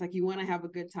experience. Like you want to have a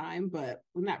good time, but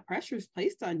when that pressure is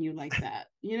placed on you like that,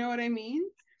 you know what I mean?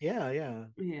 yeah, yeah.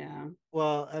 Yeah.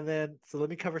 Well, and then so let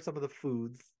me cover some of the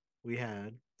foods we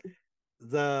had.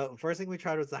 The first thing we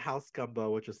tried was the house gumbo,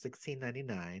 which was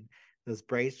 $16.99. There's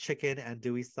braised chicken and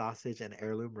dewy sausage and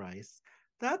heirloom rice.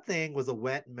 That thing was a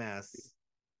wet mess.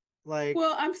 Like,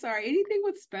 Well, I'm sorry. Anything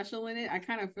with special in it, I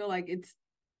kind of feel like it's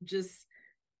just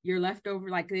your leftover,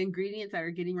 like the ingredients that are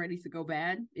getting ready to go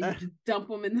bad, and you just dump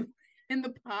them in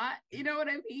the pot. You know what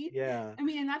I mean? yeah. I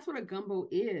mean, and that's what a gumbo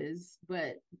is.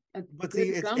 But a But see,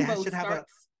 good it gumbo should have a,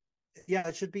 starts. yeah,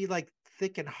 it should be like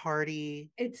thick and hearty,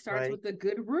 It starts right? with a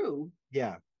good roux.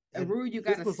 Yeah. A And roux you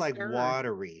got this to was like stir.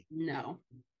 watery. No,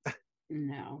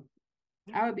 no,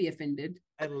 I would be offended.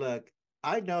 And look,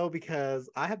 I know because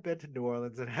I have been to New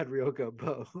Orleans and had real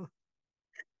gumbo.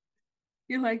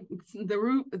 You're like the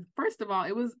roux. First of all,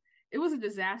 it was a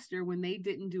disaster when they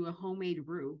didn't do a homemade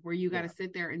roux where you got to Yeah,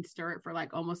 sit there and stir it for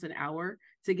like almost an hour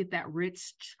to get that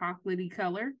rich chocolatey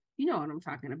color. You know what I'm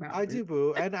talking about. I do,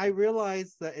 boo. And I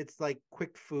realize that it's like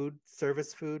quick food,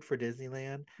 service food for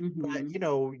Disneyland, but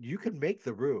Mm-hmm. you can make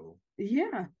the roux.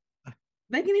 Yeah,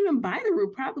 they can even buy the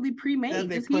roux probably Then pre-made.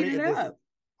 they Just put heat it it in this up,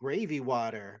 gravy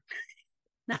water.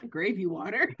 not gravy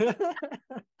water.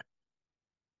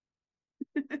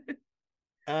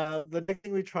 The next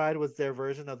thing we tried was their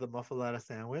version of the muffaletta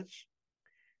sandwich.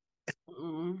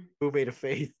 Mm, Who made a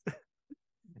face?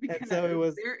 And because so it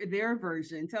was, their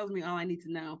version tells me all I need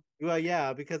to know. well,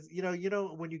 yeah, because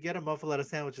when you get a muffaletta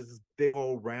sandwich, it's this big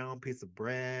old round piece of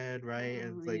bread, right?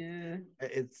 And Oh it's like yeah.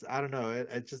 it's I don't know,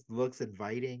 it just looks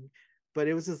inviting, but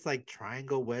it was just like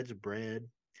triangle wedge bread,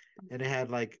 and it had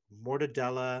like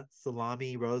mortadella,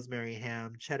 salami, rosemary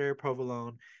ham, cheddar,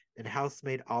 provolone, and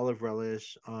house-made olive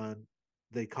relish on.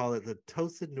 They call it the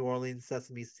toasted New Orleans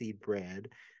sesame seed bread,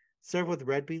 served with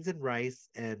red beans and rice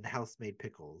and house-made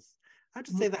pickles. I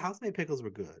just say the house-made pickles were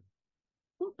good.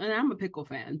 And I'm a pickle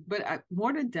fan, but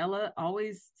mortadella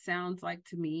always sounds like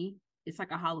to me It's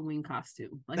like a Halloween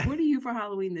costume. Like, what are you for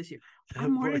Halloween this year?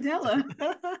 I'm mortadella.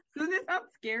 Doesn't it sound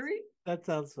scary? That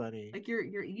sounds funny. Like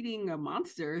you're eating a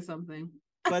monster or something.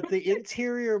 But the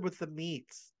interior with the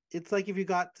meats, it's like if you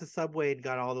got to Subway and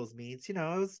got all those meats, it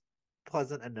was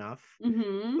pleasant enough.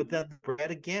 Mm-hmm. But then the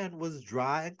bread again was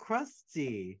dry and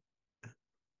crusty.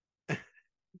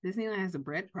 Disneyland has a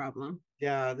bread problem.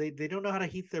 Yeah, they don't know how to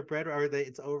heat their bread, or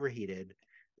it's overheated.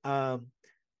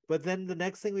 But then the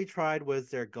next thing we tried was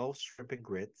their Gulf shrimp and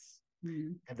grits,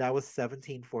 and that was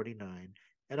 $17.49.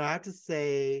 And I have to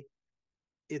say,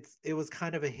 it was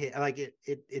kind of a hit. Like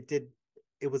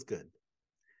it was good.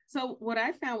 So what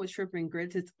I found with shrimp and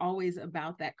grits, it's always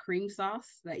about that cream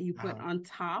sauce that you put on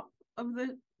top of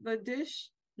the dish.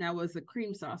 Now, was the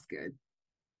cream sauce good?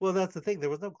 Well, that's the thing. There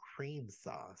was no cream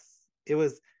sauce. It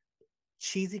was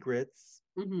cheesy grits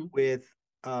with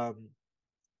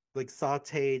like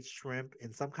sauteed shrimp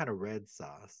and some kind of red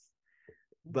sauce.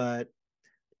 But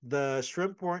the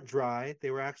shrimp weren't dry. They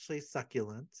were actually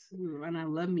succulent. Ooh, and I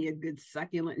love me a good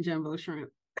succulent jumbo shrimp.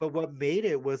 But what made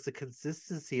it was the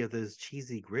consistency of those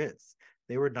cheesy grits.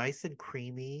 They were nice and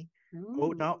creamy,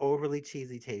 not overly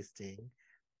cheesy tasting,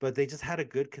 but they just had a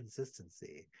good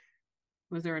consistency.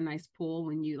 Was there a nice pull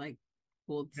when you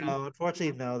pulled some? No,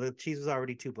 unfortunately, no. The cheese was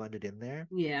already too blended in there.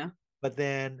 Yeah. But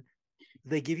then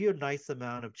they give you a nice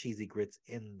amount of cheesy grits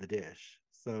in the dish.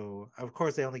 So, of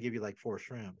course, they only give you like 4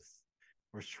 shrimps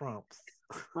or shrimps.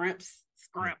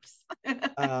 Scrimps.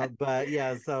 But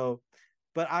yeah,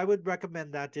 but I would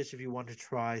recommend that dish if you want to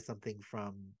try something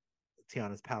from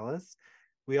Tiana's Palace.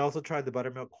 We also tried the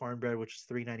buttermilk cornbread, which is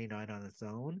 $3.99 on its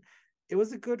own. It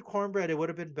was a good cornbread. It would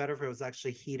have been better if it was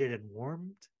actually heated and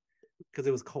warmed because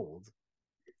it was cold.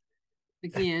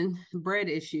 Again, bread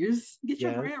issues. Get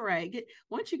your bread right.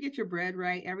 Once you get your bread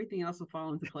right, everything else will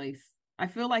fall into place. I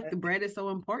feel like the bread is so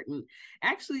important.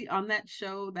 Actually, on that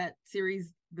show, that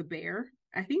series, The Bear,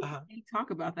 I think they talk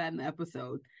about that in the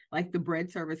episode. Like the bread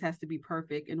service has to be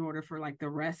perfect in order for like the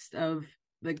rest of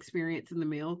the experience in the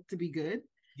meal to be good.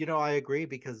 I agree,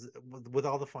 because with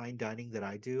all the fine dining that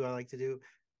I like to do,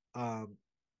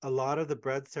 a lot of the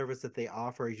bread service that they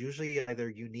offer is usually either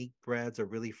unique breads or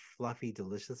really fluffy,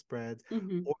 delicious breads,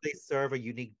 or they serve a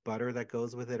unique butter that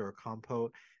goes with it or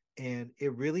compote. And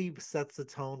it really sets the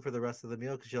tone for the rest of the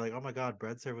meal because you're like, oh my God,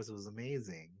 bread service was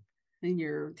amazing. And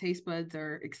your taste buds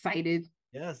are excited.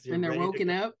 Yes. When they're woken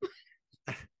up.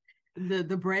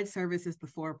 The bread service is the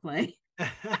foreplay.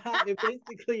 It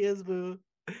basically is, boo.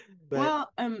 But... Well,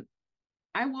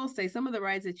 I will say some of the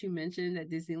rides that you mentioned at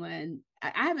Disneyland,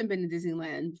 I haven't been to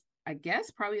Disneyland, I guess,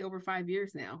 probably over 5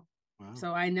 years now. Wow.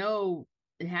 So I know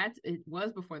it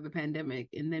was before the pandemic.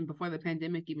 And then before the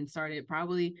pandemic even started,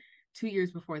 probably 2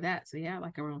 years before that. So yeah,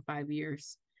 like around 5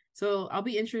 years. So I'll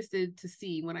be interested to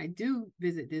see when I do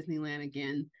visit Disneyland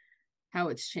again, how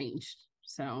it's changed.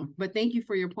 So, but thank you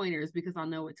for your pointers because I'll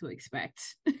know what to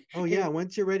expect. Oh yeah.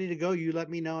 Once you're ready to go, you let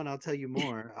me know and I'll tell you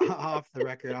more off the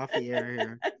record, off the air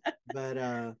here. But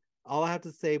all I have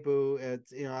to say, boo,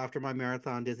 it's, after my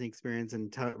marathon Disney experience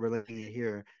and relating it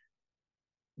here,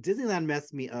 Disneyland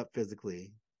messed me up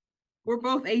physically. We're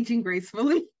both aging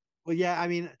gracefully. Well, yeah, I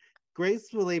mean,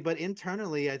 gracefully, but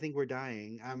internally, I think we're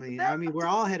dying. I mean, we're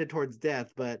all headed towards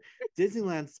death, but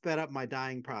Disneyland sped up my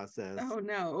dying process. Oh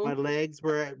no! My legs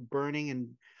were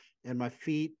burning, and my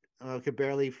feet could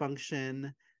barely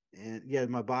function, and yeah,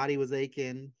 my body was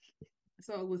aching.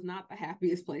 So it was not the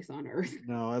happiest place on earth.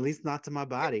 No, at least not to my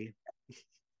body.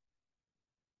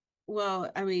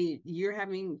 Well, I mean, you're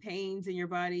having pains in your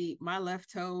body. My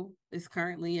left toe is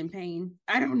currently in pain.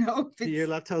 I don't know if your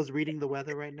left toe's reading the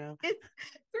weather right now. It's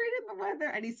reading the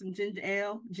weather. I need some ginger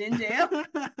ale. Ginger ale.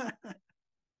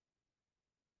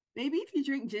 Maybe if you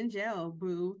drink ginger ale,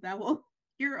 boo, that will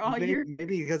cure all your.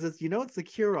 Maybe because it's it's the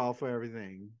cure all for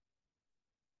everything.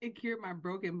 It cured my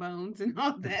broken bones and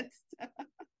all that stuff.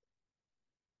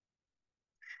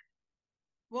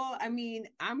 Well, I mean,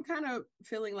 I'm kind of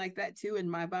feeling like that too in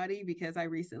my body because I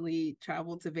recently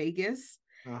traveled to Vegas.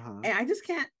 And I just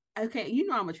can't. Okay,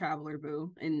 I'm a traveler,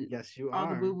 boo. And yes, you all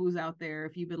are. the boo-boos out there,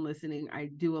 if you've been listening, I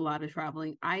do a lot of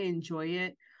traveling. I enjoy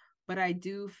it, but I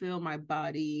do feel my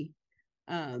body,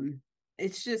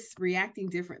 it's just reacting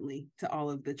differently to all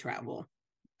of the travel.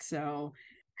 So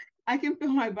I can feel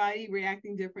my body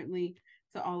reacting differently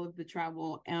to all of the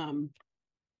travel.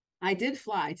 I did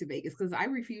fly to Vegas because I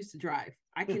refuse to drive.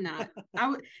 I cannot.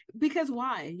 Because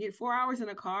why? You get 4 hours in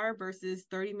a car versus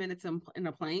 30 minutes in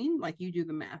a plane. Like, you do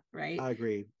the math, right? I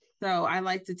agree. So I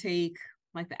like to take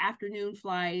like the afternoon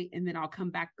flight, and then I'll come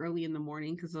back early in the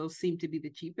morning because those seem to be the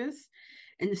cheapest.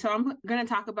 And so I'm going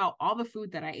to talk about all the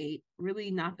food that I ate, really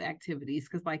not the activities,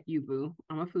 because like you, Boo,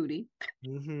 I'm a foodie.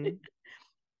 Mm-hmm.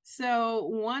 So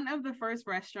one of the first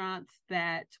restaurants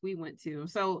that we went to,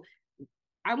 so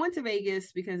I went to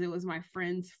Vegas because it was my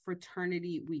friend's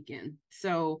fraternity weekend.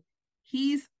 So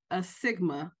he's a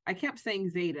Sigma. I kept saying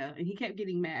Zeta, and he kept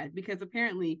getting mad because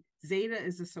apparently Zeta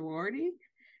is a sorority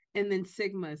and then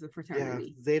Sigma is a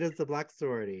fraternity. Yeah, Zeta's the black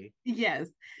sorority. Yes.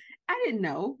 I didn't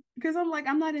know because I'm like,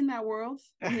 I'm not in that world.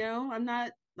 I'm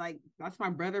not like, that's my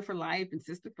brother for life and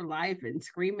sister for life and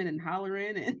screaming and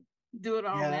hollering and doing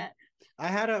all that. I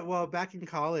had back in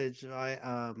college,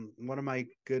 one of my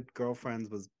good girlfriends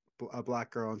was a black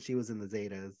girl, and she was in the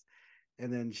Zetas.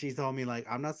 And then she told me, like,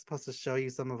 I'm not supposed to show you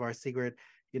some of our secret,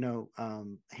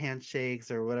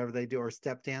 handshakes or whatever they do, or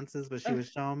step dances, but she was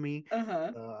showing me.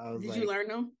 Uh-huh. I was Did like, you learn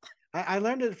them? I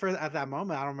learned it at that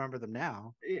moment. I don't remember them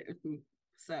now. Yeah.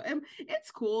 So it's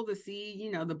cool to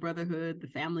see, the brotherhood, the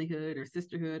familyhood or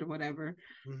sisterhood or whatever.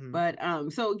 Mm-hmm.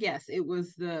 But so yes, it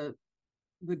was the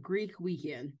Greek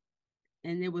weekend,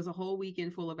 and it was a whole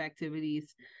weekend full of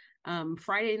activities.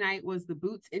 Friday night was the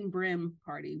Boots and Brim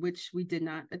party, which we did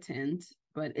not attend,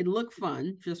 but it looked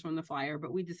fun just from the flyer.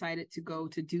 But we decided to go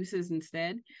to Deuces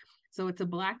instead. So it's a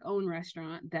Black-owned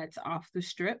restaurant that's off the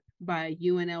Strip by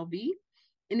UNLV,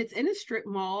 and it's in a strip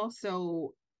mall.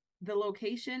 So the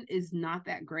location is not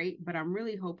that great, but I'm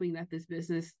really hoping that this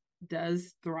business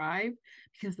does thrive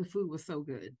because the food was so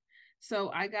good.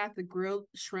 So I got the grilled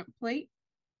shrimp plate,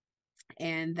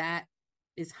 and that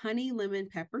is honey lemon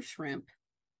pepper shrimp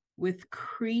with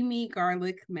creamy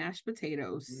garlic mashed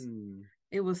potatoes.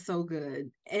 It was so good.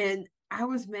 And I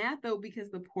was mad though because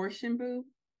the portion, Boo,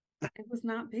 it was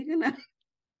not big enough.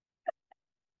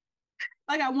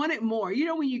 Like I wanted more.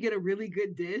 When you get a really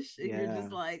good dish and you're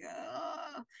just like,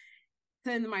 oh. So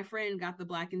then my friend got the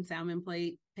blackened salmon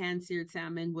plate, pan-seared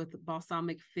salmon with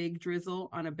balsamic fig drizzle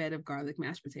on a bed of garlic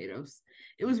mashed potatoes.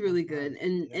 It was really good.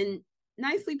 And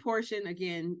nicely portioned.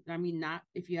 Again, I mean, not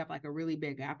if you have like a really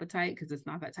big appetite, because it's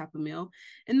not that type of meal.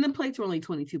 And the plates were only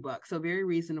 $22, so very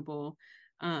reasonable.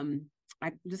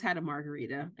 I just had a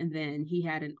margarita, and then he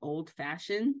had an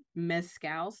old-fashioned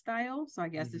mezcal style. So I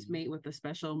guess it's made with a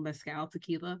special mezcal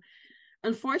tequila.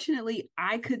 Unfortunately,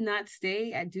 I could not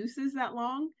stay at Deuces that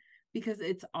long because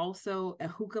it's also a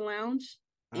hookah lounge.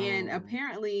 And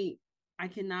apparently I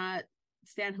cannot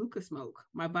stand hookah smoke.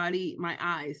 My body, my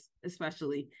eyes,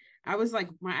 especially. I was like,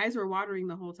 my eyes were watering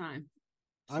the whole time.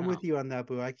 I'm with you on that,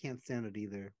 Boo. I can't stand it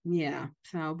either. Yeah.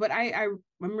 So, but I'm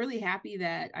really happy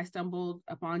that I stumbled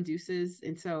upon Deuces.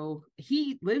 And so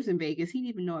he lives in Vegas. He didn't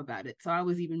even know about it. So I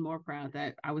was even more proud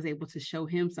that I was able to show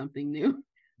him something new.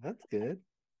 That's good.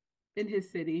 In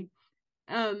his city.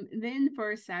 Then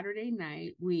for Saturday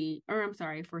night,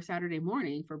 for Saturday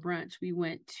morning for brunch, we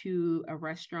went to a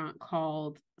restaurant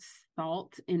called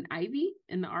Salt and Ivy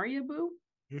in the Aria, Boo.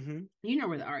 Mm-hmm. You know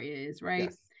where the Aria is, right?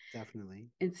 Yes, definitely.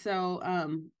 And so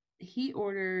he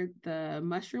ordered the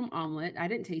mushroom omelet. I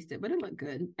didn't taste it, but it looked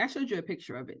good. I showed you a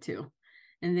picture of it too.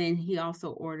 And then he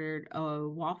also ordered a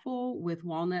waffle with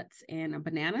walnuts and a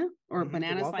banana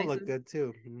banana the waffle slices. Looked good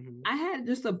too. Mm-hmm. I had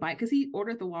just a bite because he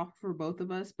ordered the waffle for both of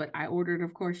us, but I ordered,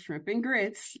 of course, shrimp and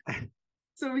grits.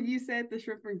 So when you said the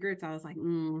shrimp and grits, I was like,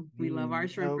 we love our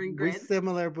shrimp and grits. We're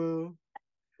similar, Boo.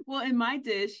 Well, in my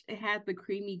dish, it had the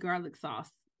creamy garlic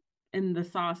sauce, and the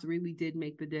sauce really did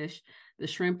make the dish. The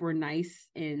shrimp were nice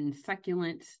and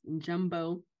succulent and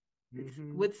jumbo.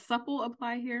 Mm-hmm. Would supple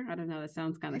apply here? I don't know. That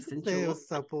sounds kind of sensual. Say it was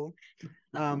supple.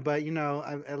 But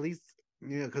at least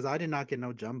because I did not get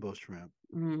no jumbo shrimp.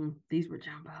 These were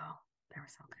jumbo. They were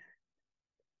so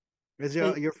good. Is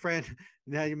your friend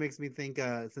now? You makes me think.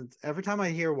 Since every time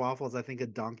I hear waffles, I think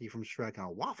of Donkey from Shrek.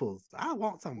 Waffles. I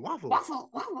want some waffles.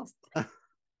 Waffles.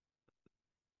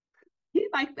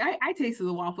 I tasted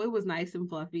the waffle. It was nice and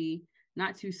fluffy,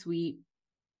 not too sweet.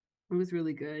 It was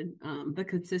really good. The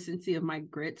consistency of my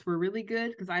grits were really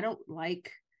good because I don't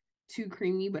like too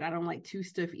creamy, but I don't like too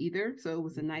stiff either. So it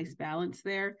was a nice balance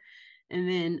there. And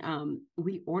then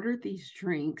we ordered these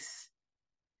drinks,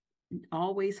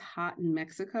 always hot in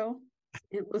Mexico.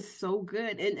 It was so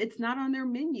good. And it's not on their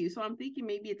menu. So I'm thinking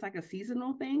maybe it's like a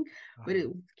seasonal thing, but it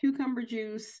was cucumber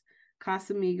juice,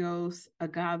 Casamigos,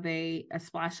 agave, a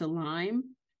splash of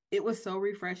lime. It was so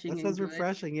refreshing. That sounds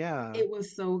refreshing, yeah. It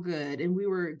was so good. And we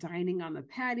were dining on the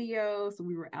patio. So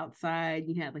we were outside.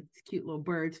 You had like these cute little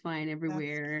birds flying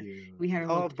everywhere. We had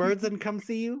birds didn't come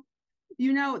see you?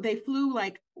 They flew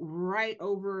like right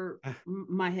over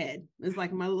my head. It's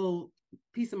like my little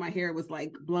piece of my hair was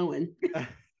like blowing.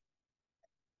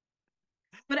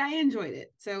 but I enjoyed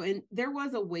it. So, and there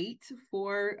was a wait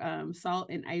for Salt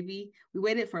and Ivy. We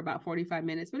waited for about 45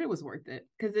 minutes, but it was worth it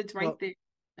because it's right there.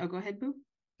 Oh, go ahead, Boo.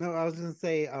 No, I was gonna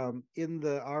say, in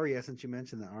the Aria, since you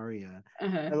mentioned the Aria,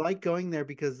 Uh-huh. I like going there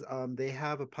because they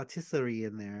have a patisserie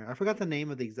in there. I forgot the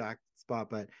name of the exact spot,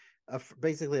 but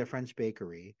basically a French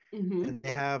bakery, and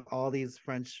they have all these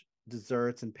French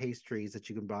desserts and pastries that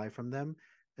you can buy from them.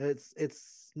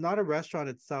 It's not a restaurant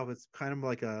itself. It's kind of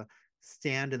like a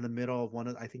stand in the middle of one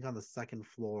of, I think, on the second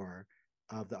floor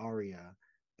of the Aria,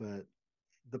 but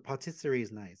the patisserie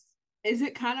is nice. Is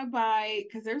it kind of by,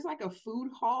 because there's like a food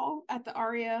hall at the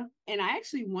Aria, and I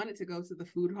actually wanted to go to the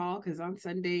food hall because on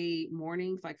Sunday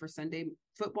mornings, like for Sunday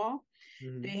football,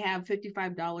 they have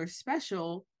 $55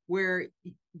 special where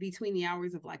between the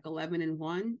hours of like 11 and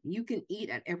 1, you can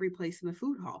eat at every place in the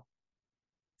food hall.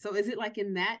 So is it like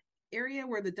in that area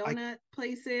where the donut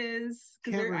place is?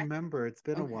 Can't remember. It's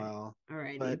been a while. All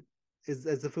right. But is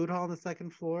the food hall on the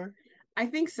second floor? I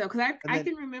think so, because I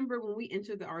can remember when we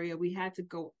entered the Aria, we had to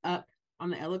go up on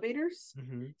the elevators.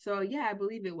 So yeah, I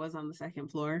believe it was on the second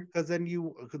floor. Because then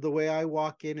the way I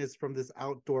walk in is from this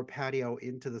outdoor patio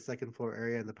into the second floor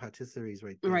area, and the patisserie is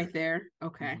right there. Right there.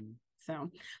 Okay.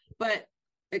 So, but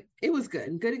it was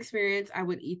good experience. I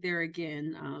would eat there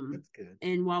again. That's good.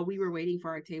 And while we were waiting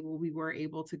for our table, we were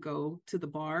able to go to the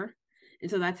bar, and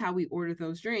so that's how we ordered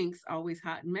those drinks, always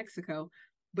hot in Mexico.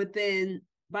 But then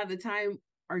by the time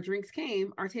our drinks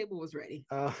came, our table was ready.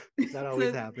 Oh, that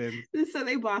always happens. So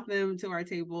they brought them to our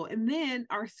table, and then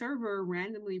our server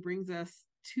randomly brings us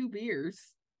 2 beers,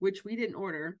 which we didn't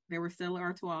order. They were Stella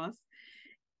Artois.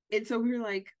 And so we were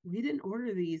like, we didn't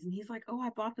order these. And he's like, oh, I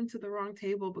bought them to the wrong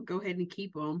table, but go ahead and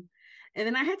keep them. And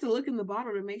then I had to look in the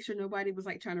bottle to make sure nobody was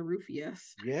like trying to roofie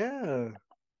us. Yeah.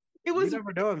 It was, you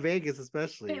never know in Vegas,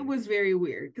 especially. It was very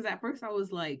weird. Because at first I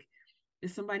was like,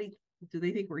 do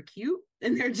they think we're cute?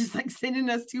 And they're just like sending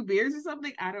us 2 beers or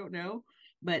something? I don't know.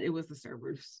 But it was the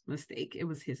server's mistake. It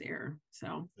was his error.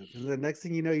 So and the next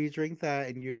thing you know, you drink that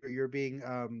and you're being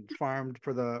farmed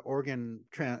for the organ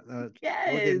yes.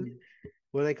 Organ,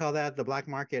 what do they call that? The black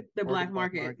market. The black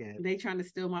market. They trying to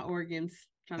steal my organs,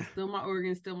 steal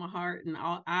my heart and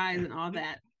all eyes and all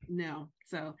that. No.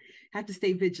 So have to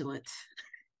stay vigilant.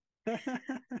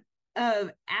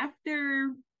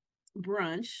 After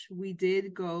brunch, we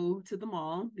did go to the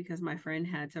mall because my friend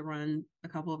had to run a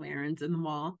couple of errands in the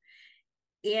mall.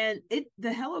 And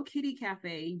the Hello Kitty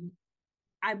Cafe,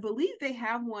 I believe they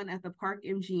have one at the Park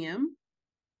MGM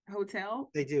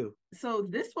hotel. They do. So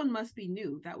this one must be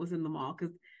new that was in the mall,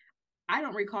 because I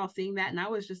don't recall seeing that. And I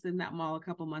was just in that mall a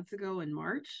couple months ago in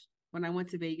March when I went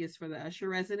to Vegas for the Usher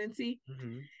residency.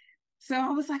 So I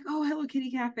was like, oh, Hello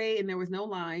Kitty Cafe. And there was no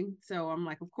line. So I'm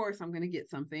like, of course, I'm going to get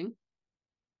something.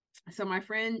 So my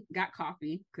friend got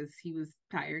coffee because he was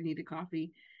tired, needed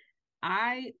coffee.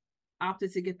 I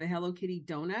opted to get the Hello Kitty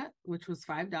donut, which was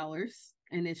 $5.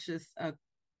 And it's just a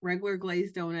regular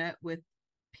glazed donut with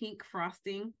pink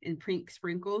frosting and pink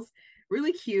sprinkles.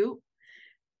 Really cute.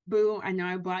 Boo, I know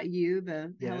I bought you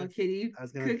the Hello Kitty I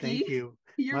was going to cookie. thank you.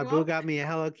 My welcome. boo got me a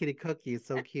Hello Kitty cookie. It's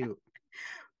so cute.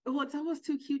 Well, it's almost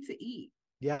too cute to eat.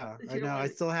 Yeah, I know. I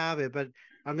still have it, but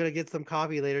I'm going to get some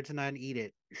coffee later tonight and eat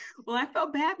it. Well, I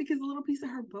felt bad because a little piece of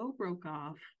her bow broke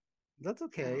off. That's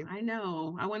okay. I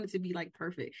know. I want it to be like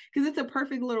perfect because it's a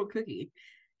perfect little cookie.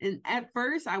 And at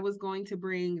first I was going to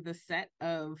bring the set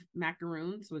of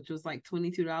macaroons, which was like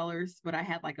 $22, but I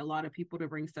had like a lot of people to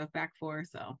bring stuff back for.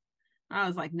 So I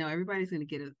was like, no, everybody's going to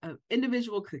get an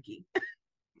individual cookie.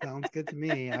 Sounds good to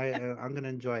me. I'm going to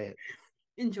enjoy it.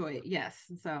 Enjoy it. Yes.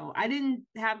 So I didn't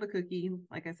have the cookie.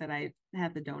 Like I said, I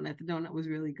had the donut. The donut was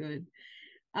really good.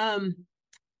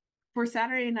 For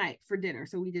Saturday night for dinner.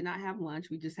 So we did not have lunch.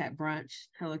 We just had brunch,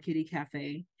 Hello Kitty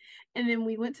Cafe. And then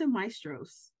we went to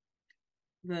Maestro's,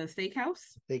 the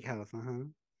steakhouse. I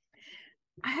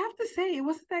have to say, it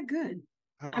wasn't that good.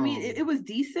 I mean, it was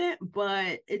decent,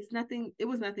 but it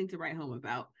was nothing to write home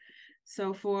about.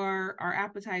 So for our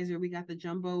appetizer, we got the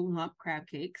jumbo lump crab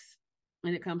cakes,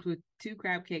 and it comes with 2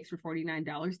 crab cakes for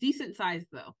 $49. Decent size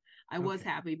though. I was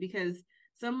happy because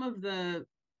some of the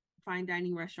fine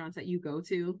dining restaurants that you go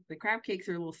to, the crab cakes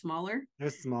are a little smaller.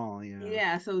 They're small, yeah.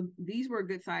 Yeah, so these were a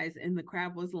good size, and the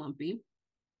crab was lumpy.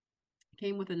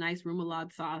 Came with a nice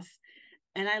remoulade sauce.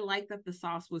 And I like that the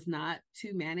sauce was not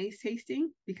too mayonnaise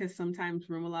tasting, because sometimes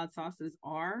remoulade sauces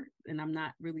are, and I'm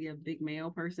not really a big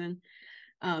mayo person.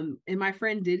 And my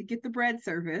friend did get the bread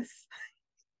service.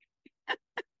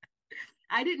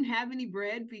 I didn't have any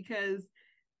bread because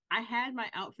I had my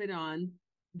outfit on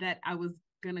that I was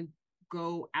going to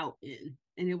go out in.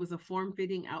 And it was a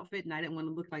form-fitting outfit, and I didn't want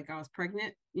to look like I was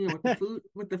pregnant, with the food,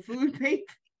 with the food bake.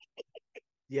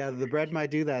 Yeah, the bread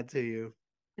might do that to you.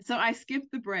 So I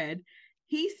skipped the bread.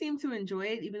 He seemed to enjoy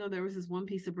it, even though there was this one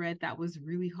piece of bread that was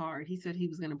really hard. He said he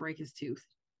was going to break his tooth.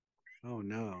 Oh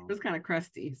no. It was kind of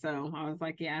crusty. So I was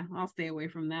like, yeah, I'll stay away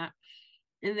from that.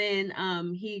 And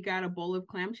then he got a bowl of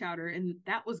clam chowder, and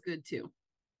that was good too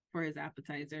for his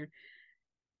appetizer.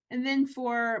 And then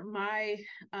for my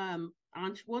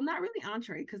well, not really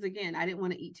entree, because again, I didn't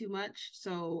want to eat too much.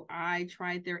 So I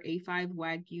tried their A5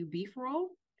 Wagyu beef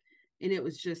roll, and it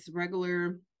was just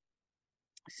regular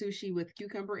sushi with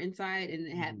cucumber inside, and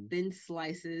it had thin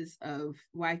slices of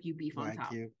Wagyu beef on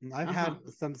top. I've had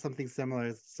something similar.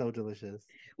 It's so delicious.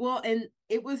 Well, and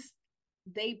it was,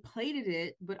 they plated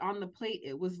it, but on the plate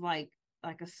it was like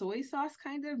a soy sauce,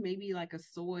 kind of, maybe like a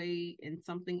soy and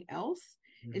something else.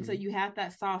 And so you had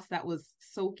that sauce that was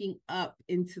soaking up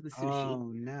into the sushi.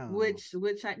 Oh no! Which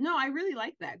I really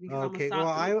like that because okay. I'm a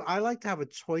sauce. Well, I like to have a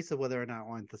choice of whether or not I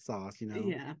want the sauce. You know.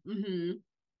 Yeah.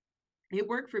 It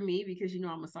worked for me because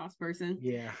I'm a sauce person.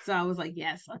 Yeah. So I was like,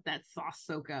 yes, let that sauce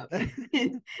soak up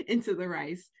into the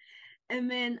rice. And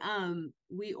then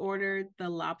we ordered the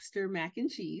lobster mac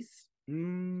and cheese,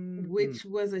 which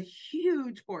was a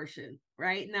huge portion.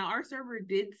 Right now, our server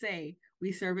did say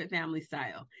we serve it family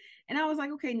style. And I was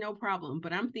like, okay, no problem.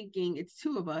 But I'm thinking it's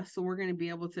two of us, so we're going to be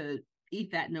able to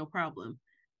eat that no problem.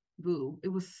 Boo. It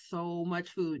was so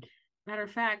much food. Matter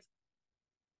of fact,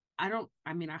 I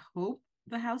hope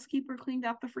the housekeeper cleaned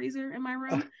out the freezer in my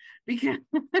room because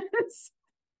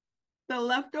the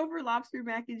leftover lobster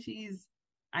mac and cheese,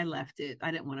 I left it.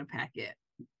 I didn't want to pack it.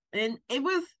 And it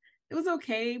was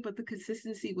okay, but the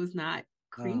consistency was not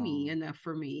creamy enough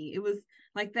for me. It was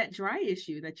like that dry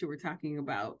issue that you were talking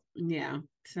about. Yeah.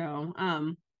 So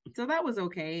so that was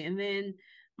okay. And then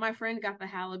my friend got the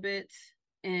halibut,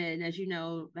 and as you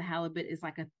know, the halibut is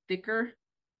like a thicker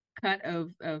cut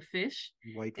of fish.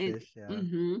 White fish, yeah.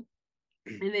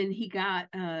 And then he got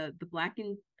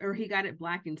he got it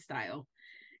blackened style.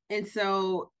 And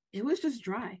so it was just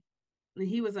dry. And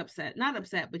he was upset. Not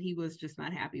upset, but he was just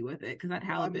not happy with it because that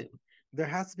halibut. There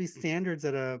has to be standards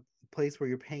at a place where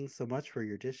you're paying so much for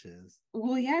your dishes.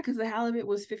 Well, yeah, because the halibut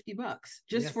was $50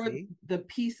 just for the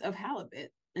piece of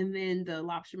halibut. And then the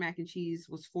lobster mac and cheese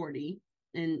was $40.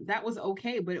 And that was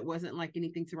okay, but it wasn't like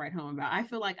anything to write home about. I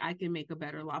feel like I can make a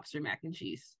better lobster mac and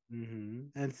cheese.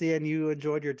 And you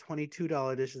enjoyed your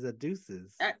 $22 dishes at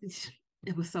Deuce's.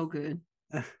 It was so good.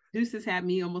 Deuce's had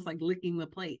me almost like licking the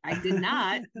plate. I did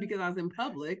not because I was in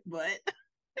public, but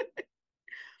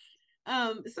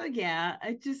so yeah,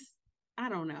 I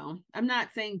don't know. I'm not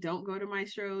saying don't go to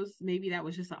Maestro's. Maybe that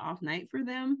was just an off night for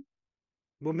them.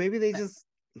 Well, maybe they just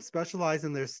specialize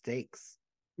in their steaks.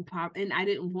 And I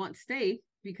didn't want steak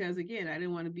because again, I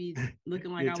didn't want to be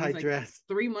looking like I was like dress.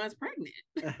 3 months pregnant.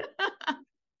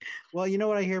 Well, you know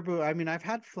what I hear, Boo? I mean, I've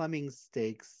had Fleming's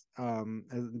steaks.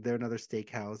 They're another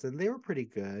steakhouse, and they were pretty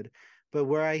good. But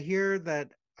where I hear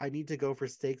that I need to go for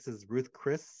steaks is Ruth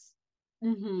Chris.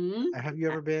 Have you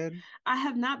ever been? I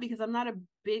have not, because I'm not a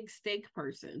big steak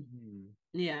person.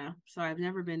 Yeah, so I've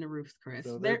never been to Ruth Chris.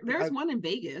 So there's one in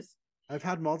Vegas. I've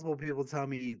had multiple people tell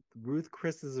me Ruth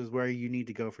Chris's is where you need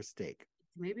to go for steak.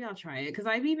 Maybe I'll try it, because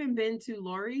I've even been to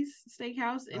Lori's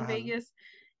Steakhouse in Vegas,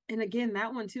 and again,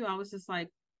 that one too, I was just like,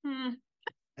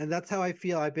 And that's how I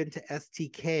feel. I've been to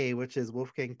STK, which is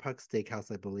Wolfgang Puck's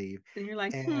Steakhouse, I believe. And you're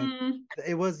like,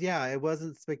 It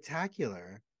wasn't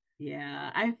spectacular.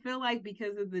 Yeah, I feel like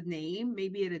because of the name,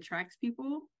 maybe it attracts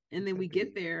people, and then we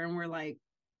get there and we're like,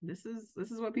 this is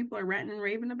what people are ranting and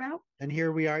raving about. And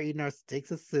here we are eating our steaks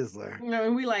of Sizzler.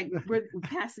 And we're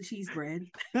past the cheese bread.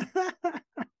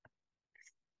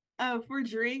 For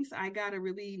drinks, I got a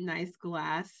really nice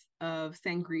glass of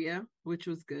sangria, which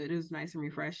was good. It was nice and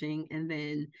refreshing. And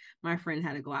then my friend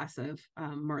had a glass of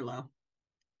Merlot.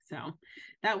 So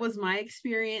that was my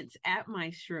experience at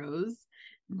Maestro's.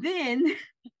 Then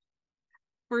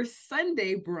for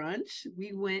Sunday brunch,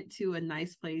 we went to a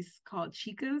nice place called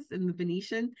Chica's in the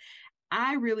Venetian.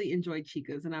 I really enjoyed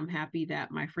Chica's, and I'm happy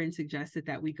that my friend suggested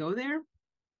that we go there.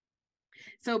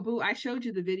 So, Boo, I showed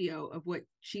you the video of what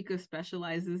Chica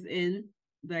specializes in,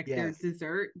 their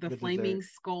dessert, the flaming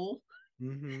dessert. Skull.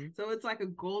 So it's like a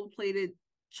gold-plated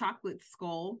chocolate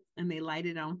skull, and they light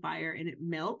it on fire, and it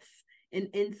melts. And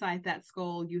inside that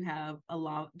skull, you have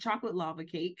a chocolate lava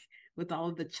cake with all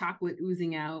of the chocolate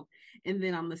oozing out. And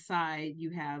then on the side, you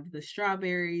have the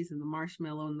strawberries and the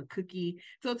marshmallow and the cookie.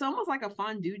 So it's almost like a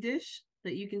fondue dish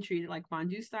that you can treat it like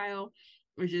fondue style,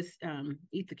 or just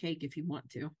eat the cake if you want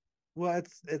to. Well,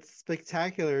 it's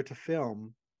spectacular to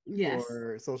film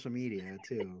for social media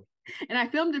too. And I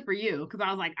filmed it for you because I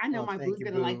was like, I know my Boo's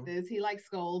gonna like this. He likes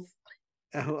skulls.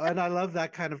 Oh, and I love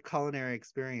that kind of culinary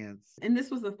experience. And this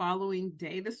was the following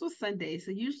day. This was Sunday.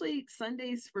 So usually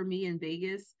Sundays for me in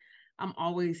Vegas, I'm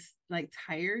always like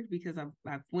tired because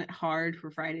I've went hard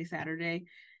for Friday, Saturday.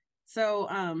 So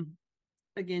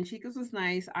again, Chica's was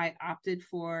nice. I opted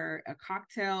for a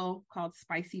cocktail called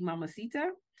Spicy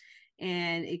Mamacita,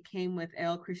 and it came with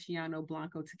El Cristiano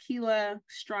Blanco tequila,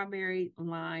 strawberry,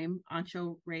 lime,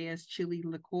 Ancho Reyes chili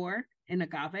liqueur, and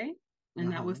agave.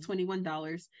 And that was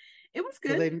 $21. It was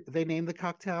good. So they named the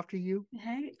cocktail after you?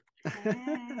 Hey.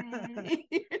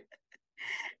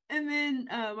 And then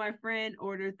my friend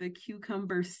ordered the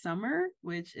Cucumber Summer,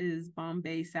 which is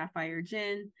Bombay Sapphire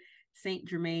Gin, Saint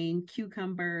Germain,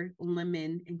 cucumber,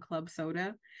 lemon, and club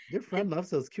soda. Your friend loves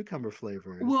those cucumber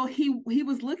flavors. Well, he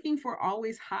was looking for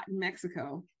always hot in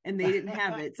Mexico, and they didn't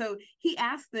have it. So he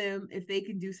asked them if they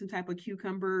could do some type of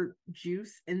cucumber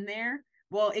juice in there.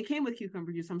 Well, it came with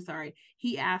cucumber juice. I'm sorry.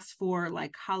 He asked for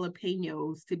like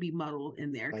jalapenos to be muddled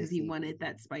in there because he wanted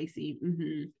that spicy.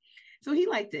 Mm-hmm. So he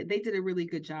liked it. They did a really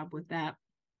good job with that.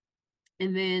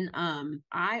 And then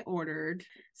I ordered,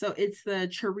 so it's the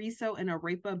chorizo and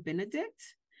arepa Benedict.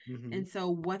 Mm-hmm. And so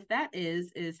what that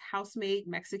is house-made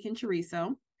Mexican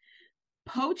chorizo,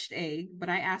 poached egg, but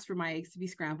I asked for my eggs to be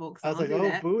scrambled. I was like,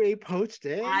 oh, Boo ate poached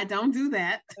egg? I don't do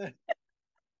that.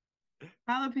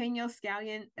 Jalapeno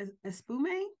scallion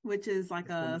espume, which is like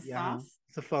a sauce.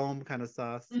 It's a foam kind of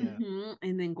sauce. Mm-hmm. Yeah.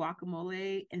 And then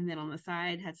guacamole. And then on the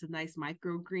side had some nice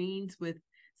microgreens with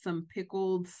some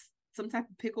type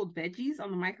of pickled veggies on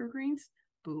the microgreens.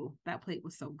 Boo, that plate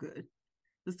was so good.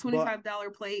 This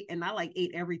 $25 plate, and I like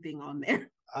ate everything on there.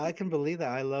 I can believe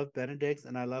that. I love Benedicts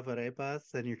and I love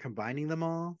arepas, and you're combining them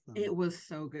all. It was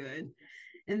so good.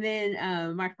 And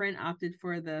then my friend opted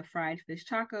for the fried fish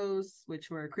tacos, which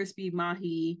were crispy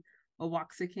mahi,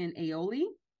 Oaxacan aioli.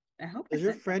 I hope. Does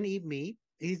your friend eat meat?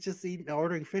 He's just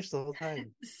ordering fish the whole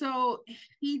time. So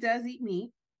he does eat meat,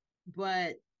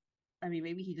 but I mean,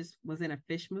 maybe he just was in a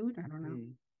fish mood. I don't know.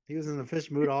 He was in the fish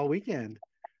mood all weekend.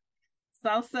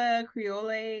 Salsa,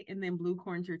 Creole, and then blue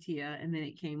corn tortilla. And then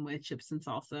it came with chips and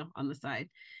salsa on the side.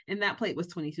 And that plate was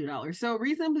 $22. So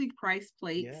reasonably priced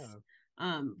plates.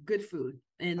 Yeah. Good food.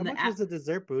 And how much was the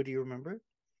dessert, Boo? Do you remember?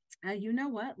 You know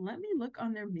what? Let me look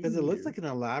on their menu. Because it looks like an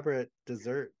elaborate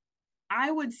dessert. I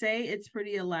would say it's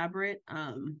pretty elaborate.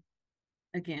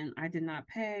 Again, I did not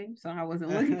pay, so I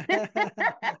wasn't looking.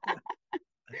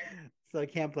 So I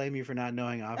can't blame you for not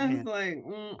knowing offhand. I was like,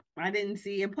 I didn't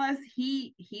see. And plus,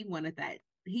 he wanted that.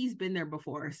 He's been there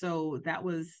before, so that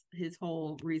was his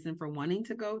whole reason for wanting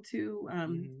to go to.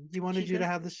 He wanted you to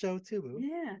have the show too, Boo.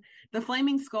 Yeah, the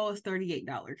Flaming Skull is $38.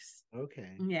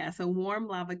 Okay. Yeah, so warm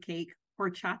lava cake,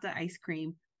 horchata ice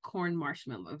cream, corn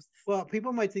marshmallows. Well,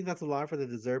 people might think that's a lot for the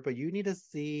dessert, but you need to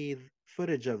see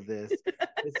footage of this.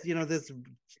 It's this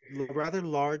rather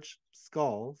large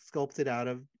skull sculpted out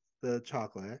of the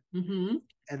chocolate, and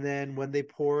then when they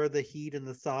pour the heat and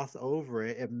the sauce over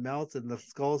it, it melts, and the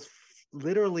skull's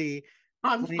literally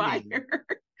on fire.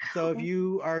 So if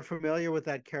you are familiar with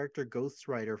that character Ghost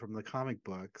Rider from the comic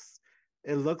books,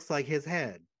 it looks like his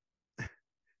head.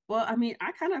 Well, I mean,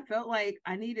 I kind of felt like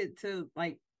I needed to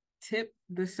tip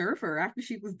the surfer after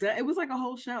she was done. It was like a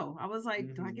whole show. I was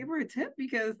like, do I give her a tip?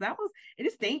 Because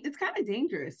it's kind of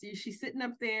dangerous. She's sitting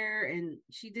up there and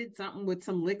she did something with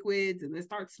some liquids and it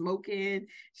starts smoking.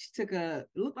 She took it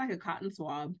looked like a cotton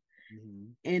swab,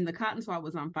 and the cotton swab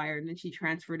was on fire, and then she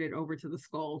transferred it over to the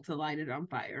skull to light it on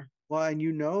fire. Well, and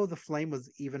the flame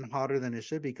was even hotter than it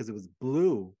should be because it was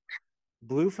blue.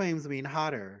 Blue flames mean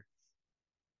hotter.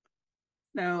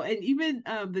 So, and even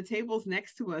the tables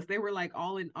next to us, they were like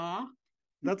all in awe.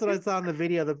 That's what I saw in the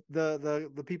video.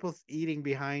 The people eating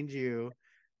behind you,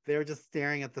 they were just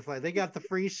staring at the flame. They got the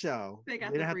free show. They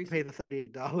didn't have to pay the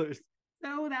 $38.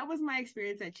 So that was my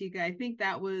experience at Chica. I think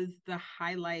that was the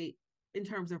highlight in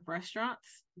terms of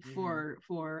restaurants for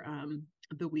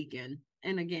the weekend.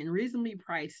 And again, reasonably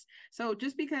priced. So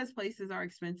just because places are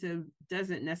expensive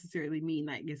doesn't necessarily mean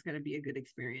like it's going to be a good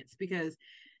experience, because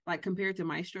like compared to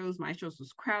Maestro's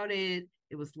was crowded.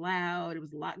 It was loud. It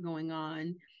was a lot going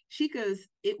on. Chica's,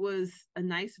 it was a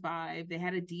nice vibe. They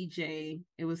had a DJ.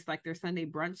 It was like their Sunday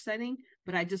brunch setting,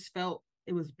 but I just felt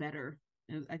it was better.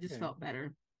 I just felt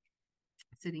better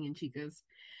sitting in Chica's.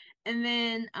 And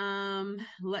then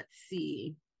let's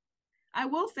see. I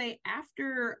will say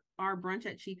after our brunch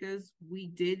at Chica's, we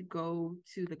did go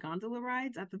to the gondola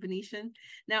rides at the Venetian.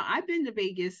 Now, I've been to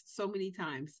Vegas so many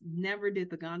times, never did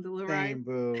the gondola ride.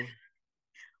 Boo.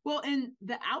 Well, and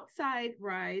the outside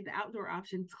ride, the outdoor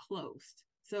option's closed.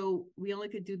 So we only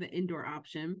could do the indoor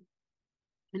option.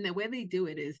 And the way they do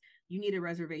it is you need a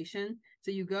reservation.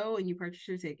 So you go and you purchase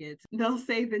your tickets. They'll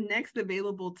say the next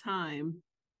available time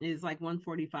is like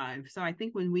 1:45. So I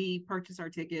think when we purchased our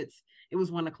tickets, it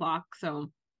was 1:00.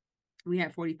 So we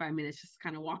had 45 minutes just to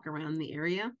kind of walk around the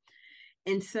area.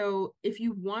 And so if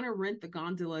you want to rent the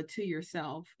gondola to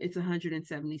yourself, it's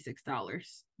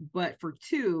 $176. But for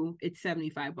two, it's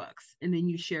 $75. And then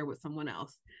you share with someone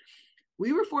else.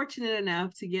 We were fortunate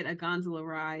enough to get a gondola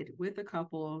ride with a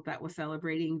couple that was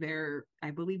celebrating their,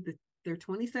 I believe, their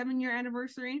 27-year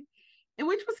anniversary, and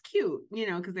which was cute, you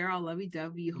know, because they're all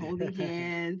lovey-dovey, holding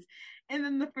hands. And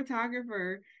then the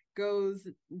photographer goes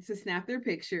to snap their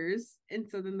pictures. And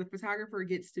so then the photographer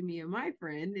gets to me and my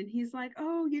friend, and he's like,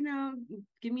 oh, you know,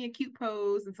 give me a cute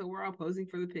pose. And so we're all posing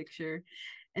for the picture.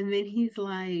 And then he's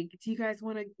like, do you guys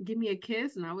want to give me a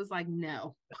kiss? And I was like,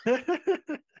 no.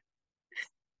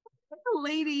 The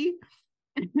lady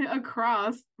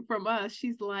across from us,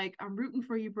 she's like, I'm rooting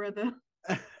for you, brother.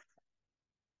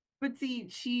 But see,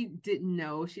 she didn't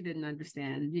know, she didn't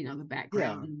understand, you know, the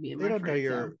background. Yeah, Me and they my don't friend,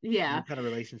 know what kind of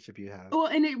relationship you have. Well,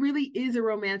 and it really is a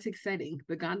romantic setting.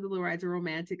 The gondola rides are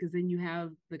romantic because then you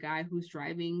have the guy who's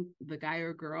driving, the guy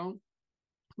or girl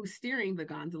who's steering the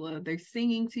gondola. They're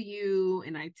singing to you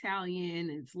in Italian,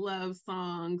 and it's love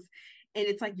songs, and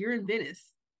it's like you're in Venice.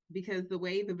 Because the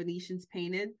way the Venetians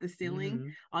painted the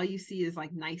ceiling, all you see is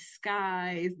like nice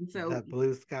skies. And so that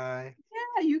blue sky.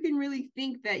 Yeah, you can really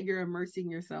think that you're immersing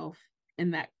yourself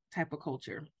in that type of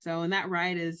culture. So, and that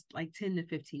ride is like 10 to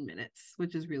 15 minutes,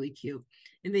 which is really cute.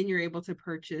 And then you're able to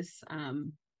purchase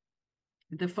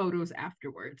the photos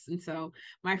afterwards. And so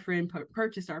my friend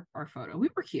purchased our photo. We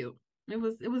were cute. It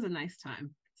was a nice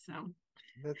time. So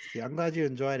that's cute. I'm glad you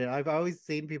enjoyed it. I've always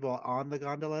seen people on the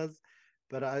gondolas,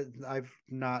 but I've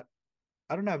not,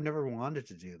 I don't know, I've never wanted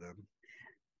to do them.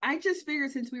 I just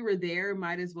figured since we were there,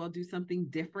 might as well do something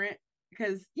different,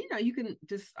 because, you know, you can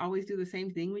just always do the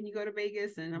same thing when you go to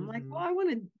Vegas. And I'm like, well, I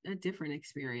want a different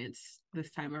experience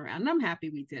this time around. And I'm happy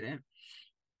we did it.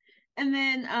 And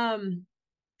then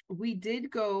we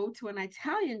did go to an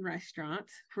Italian restaurant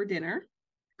for dinner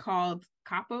called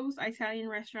Capo's Italian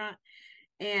Restaurant.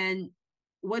 And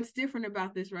what's different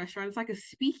about this restaurant, it's like a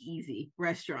speakeasy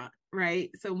restaurant,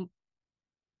 right? So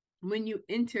when you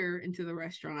enter into the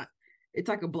restaurant, it's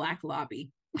like a black lobby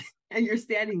and you're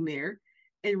standing there,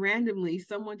 and randomly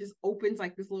someone just opens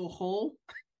like this little hole.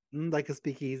 Like a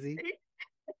speakeasy.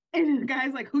 And the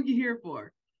guy's like, who you here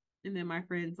for? And then my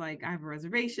friend's like, I have a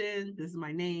reservation. This is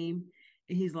my name.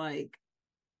 And he's like,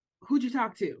 who'd you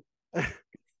talk to?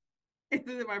 And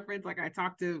then my friend's like, I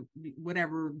talked to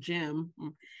whatever Jim.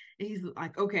 And he's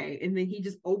like, okay. And then he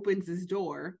just opens his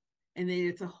door, and then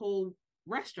it's a whole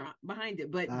restaurant behind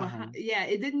it. But yeah,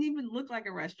 it didn't even look like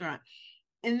a restaurant.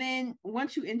 And then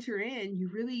once you enter in, you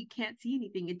really can't see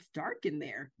anything. It's dark in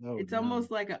there. It's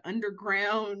almost like an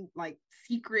underground, like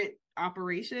secret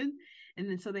operation. And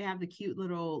then so they have the cute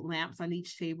little lamps on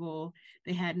each table.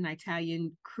 They had an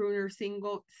Italian crooner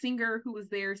singer who was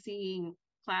there singing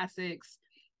classics.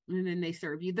 And then they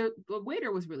serve you. The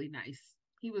waiter was really nice.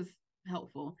 He was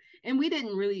helpful. And we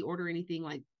didn't really order anything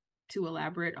like too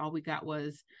elaborate. All we got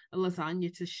was a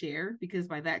lasagna to share, because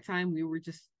by that time we were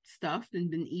just stuffed and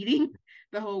been eating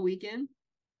the whole weekend.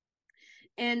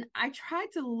 And I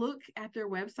tried to look at their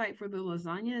website for the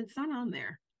lasagna. It's not on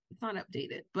there. It's not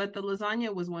updated. But the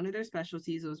lasagna was one of their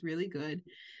specialties. It was really good.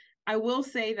 I will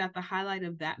say that the highlight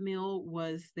of that meal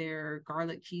was their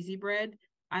garlic cheesy bread.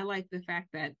 I like the fact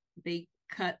that they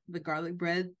cut the garlic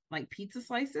bread like pizza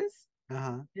slices.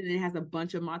 And it has a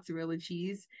bunch of mozzarella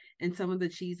cheese, and some of the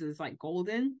cheese is like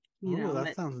golden. You know,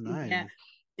 that sounds nice. Yeah.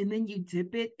 And then you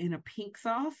dip it in a pink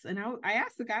sauce. And I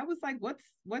asked the guy, I was like,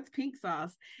 what's pink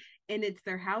sauce? And it's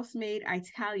their house-made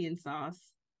Italian sauce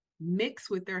mixed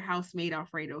with their house-made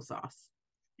Alfredo sauce.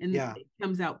 And it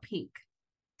comes out pink.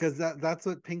 Because that's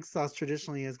what pink sauce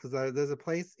traditionally is. Because there's a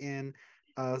place in,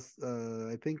 I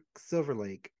think, Silver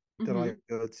Lake that I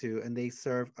go to, and they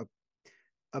serve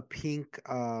a pink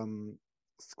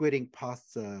squid ink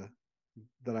pasta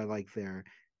that I like there.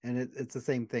 And it's the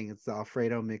same thing. It's the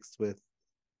Alfredo mixed with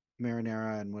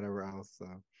marinara and whatever else. So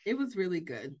it was really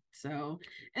good. So,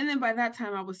 and then by that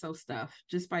time I was so stuffed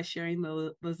just by sharing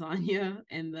the lasagna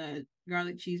and the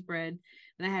garlic cheese bread.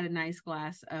 And I had a nice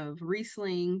glass of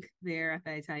Riesling there at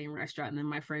the Italian restaurant. And then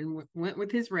my friend went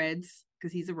with his reds,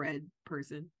 because he's a red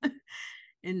person.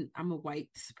 And I'm a white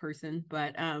person,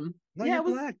 but no, you're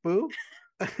black, boo.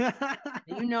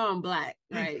 You know I'm black,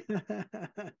 right?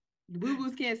 The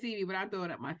boo-boos can't see me, but I'm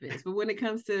throwing up my fist. But when it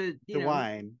comes to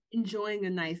wine, enjoying a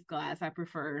nice glass, I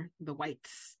prefer the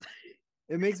whites.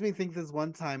 It makes me think this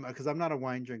one time, because I'm not a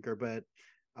wine drinker, but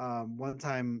one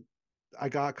time I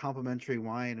got complimentary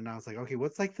wine, and I was like, okay,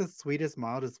 what's like the sweetest,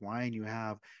 mildest wine you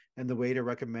have? And the waiter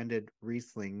recommended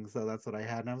Riesling, so that's what I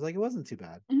had, and I was like, it wasn't too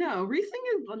bad. No, Riesling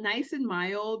is nice and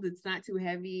mild. It's not too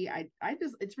heavy. I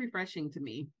just it's refreshing to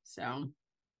me. So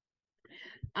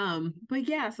but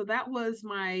yeah, so that was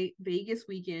my Vegas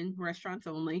weekend, restaurants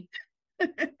only.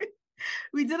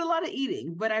 We did a lot of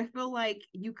eating, but I feel like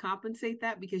you compensate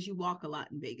that because you walk a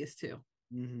lot in Vegas too.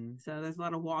 Mm-hmm. So there's a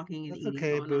lot of walking and That's eating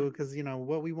okay, going boo, on. because you know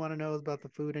what we want to know is about the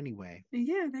food anyway.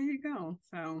 Yeah, there you go.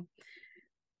 So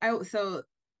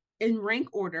in rank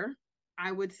order,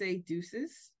 I would say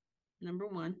Deuces, number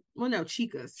one. Well, no,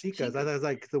 Chica's. Chicas, I was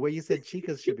like, the way you said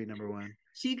Chicas should be number one.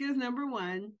 Chica's number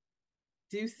one,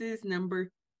 Deuces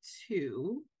number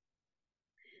two,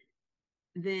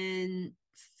 then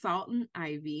Salt and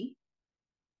Ivy,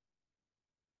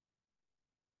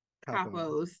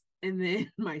 Capos, and then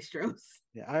Maestros.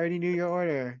 Yeah, I already knew your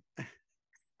order.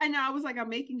 I know. I was like, I'm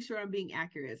making sure I'm being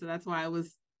accurate. So that's why I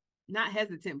was not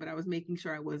hesitant, but I was making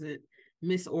sure I wasn't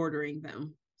misordering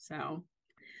them. So,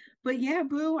 but yeah,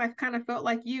 boo, I kind of felt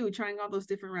like you trying all those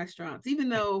different restaurants, even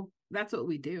though that's what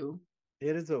we do.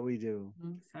 It is what we do.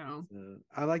 So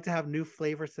I like to have new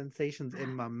flavor sensations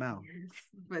in my mouth. Yes.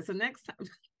 But so next time,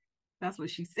 that's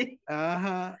what she said.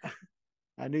 I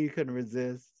knew you couldn't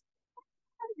resist.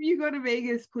 If you go to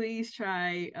Vegas, please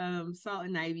try Salt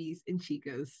and Ivy's and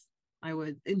Chica's. I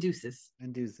would, and Deuces.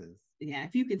 And Deuces. Yeah,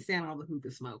 if you can stand all the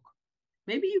hookah smoke.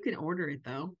 Maybe you can order it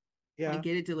though. Yeah. And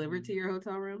get it delivered to your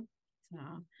hotel room. So,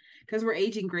 because we're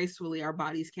aging gracefully, our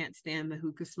bodies can't stand the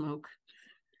hookah smoke.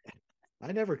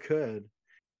 I never could.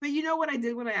 But you know what I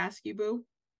did when I asked you, boo?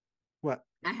 What?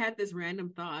 I had this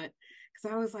random thought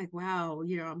because I was like, wow,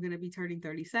 I'm going to be turning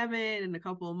 37 in a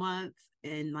couple of months.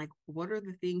 And like, what are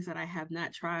the things that I have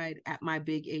not tried at my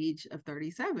big age of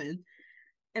 37?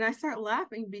 And I start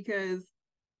laughing because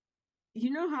you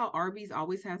know how Arby's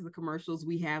always has the commercials,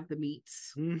 we have the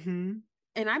meats. Mm-hmm.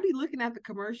 And I'd be looking at the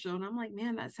commercial and I'm like,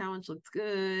 man, that sandwich looks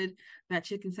good. That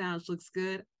chicken sandwich looks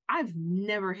good. I've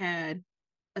never had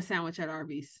a sandwich at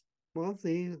Arby's. Well,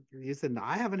 see, you said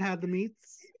I haven't had the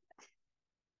meats.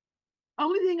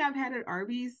 Only thing I've had at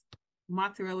Arby's,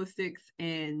 mozzarella sticks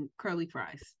and curly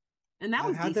fries. And that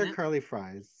was had decent. Their curly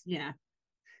fries. Yeah.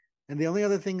 And the only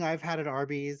other thing I've had at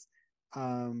Arby's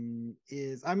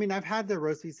is, I mean, I've had their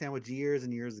roast beef sandwich years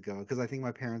and years ago because I think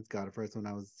my parents got it first when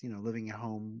I was, living at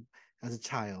home as a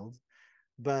child.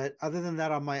 But other than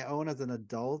that, on my own as an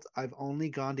adult, I've only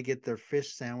gone to get their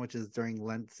fish sandwiches during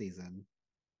Lent season.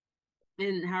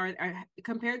 And how are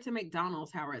compared to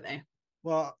McDonald's, how are they?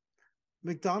 Well,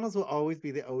 McDonald's will always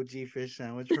be the OG fish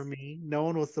sandwich for me. No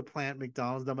one will supplant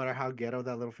McDonald's, no matter how ghetto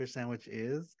that little fish sandwich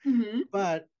is. Mm-hmm.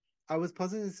 But I was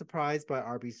pleasantly surprised by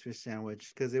Arby's fish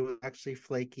sandwich because it was actually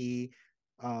flaky,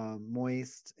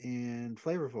 moist, and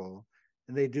flavorful.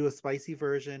 And they do a spicy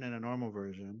version and a normal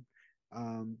version.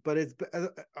 But it's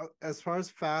as far as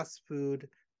fast food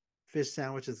fish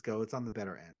sandwiches go, it's on the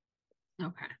better end.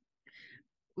 Okay.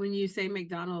 When you say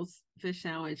McDonald's fish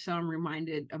sandwich, so I'm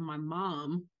reminded of my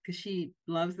mom because she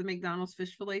loves the McDonald's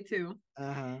fish fillet too.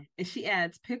 Uh-huh. And she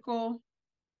adds pickle,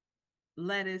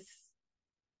 lettuce,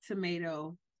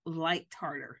 tomato, light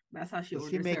tartar. That's how she orders.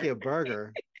 She make it a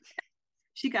burger.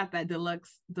 She got that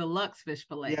deluxe fish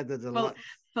fillet. Yeah, the deluxe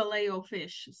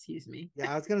Filet-O-Fish, excuse me.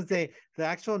 Yeah, I was gonna say the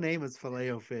actual name is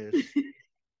Filet-O-Fish.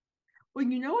 Well,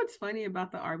 you know what's funny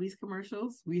about the Arby's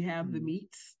commercials? We have the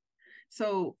meats.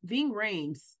 So Ving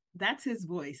Rhames, that's his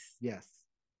voice. Yes.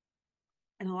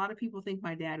 And a lot of people think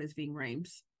my dad is Ving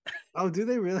Rhames. Oh, do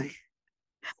they really?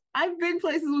 I've been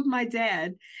places with my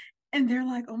dad and they're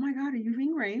like, oh my God, are you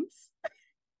Ving Rhames?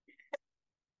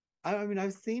 I mean,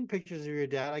 I've seen pictures of your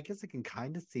dad. I guess I can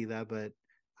kind of see that, but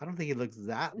I don't think he looks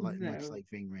that much like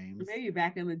Ving Rhames. Maybe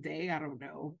back in the day, I don't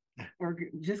know. Or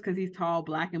just because he's tall,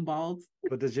 black, and bald.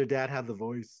 But does your dad have the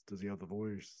voice? Does he have the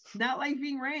voice? Not like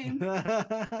Ving Rhames.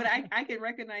 But I can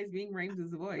recognize Ving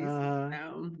Rhames' voice.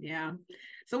 Yeah.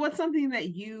 So what's something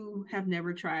that you have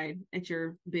never tried at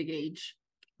your big age?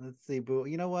 Let's see, boo.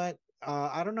 You know what?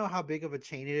 I don't know how big of a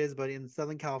chain it is, but in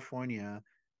Southern California,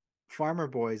 Farmer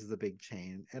Boys is a big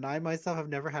chain. And I myself have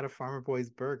never had a Farmer Boys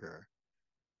burger.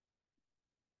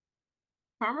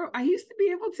 I used to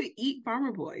be able to eat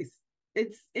Farmer Boys.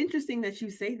 It's interesting that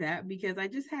you say that because I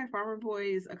just had Farmer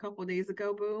Boys a couple days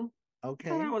ago, boo. Okay.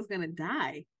 I thought I was gonna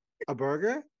die. A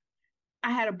burger? I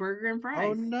had a burger and fries.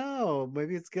 Oh no,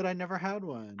 maybe it's good I never had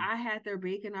one. I had their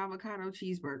bacon avocado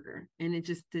cheeseburger and it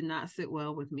just did not sit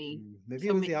well with me. Maybe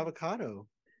it was the avocado.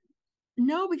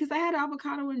 No, because I had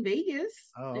avocado in Vegas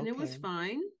and it was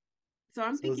fine. So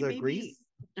I'm thinking maybe grease?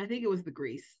 I think it was the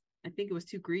grease. I think it was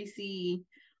too greasy.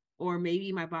 or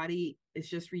maybe my body is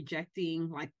just rejecting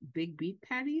like big beef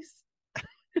patties.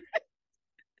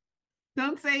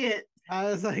 Don't say it. I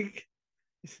was like,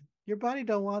 your body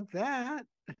don't want that.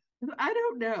 I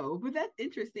don't know, but that's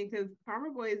interesting because Farmer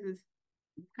Boys is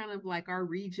kind of like our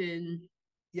region.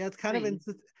 Yeah, it's kind of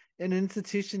an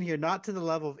institution here, not to the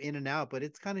level of In-N-Out, but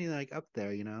it's kind of like up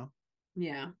there, you know?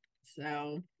 Yeah.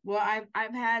 So, well,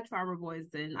 I've had Farmer Boys,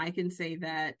 and I can say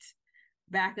that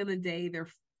back in the day, their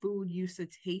food used to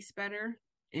taste better,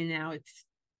 and now it's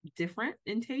different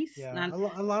in taste. Yeah,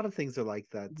 a lot of things are like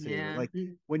that too. Yeah. Like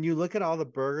when you look at all the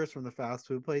burgers from the fast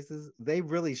food places, they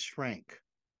really shrank.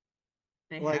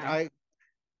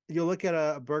 You look at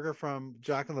a burger from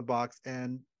Jack in the Box,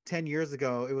 and 10 years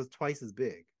ago, it was twice as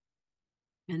big.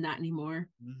 And not anymore.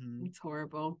 Mm-hmm. It's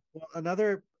horrible. Well,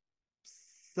 another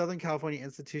Southern California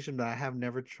institution that I have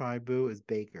never tried, Boo, is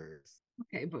Baker's.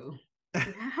 Okay, Boo.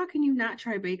 How can you not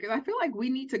try Baker's? I feel like we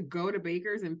need to go to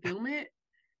Baker's and film it.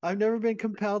 I've never been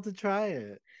compelled to try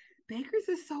it. Baker's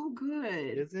is so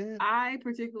good. Is it? I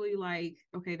particularly like,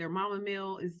 their mama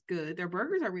meal is good. Their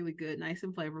burgers are really good, nice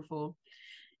and flavorful.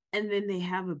 And then they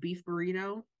have a beef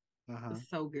burrito. It's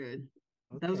so good.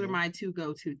 Okay. Those are my two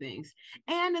go-to things.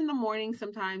 And in the morning,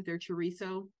 sometimes their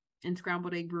chorizo and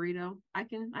scrambled egg burrito. I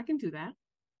can do that.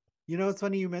 You know, it's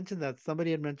funny you mentioned that.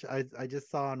 Somebody had mentioned, I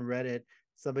just saw on Reddit,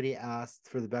 somebody asked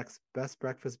for the best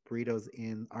breakfast burritos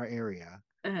in our area.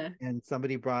 And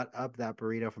somebody brought up that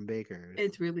burrito from Baker's.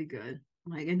 It's really good.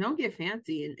 Like, and don't get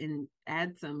fancy and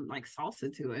add some like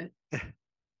salsa to it.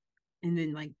 And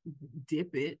then like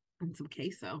dip it in some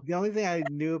queso. The only thing I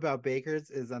knew about Baker's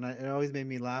is, and it always made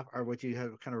me laugh, are what you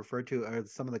have kind of referred to are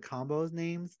some of the combos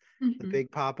names. The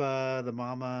Big Papa, the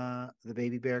Mama, the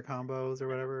Baby Bear combos or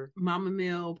whatever. Mama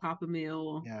meal, Papa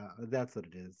meal. Yeah, that's what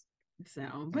it is.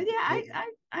 So, but yeah,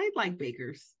 I like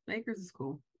Baker's. Baker's is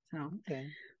cool. So, okay.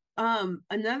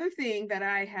 Another thing that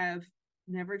I have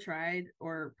never tried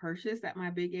or purchased at my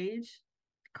big age,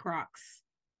 Crocs.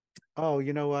 Oh,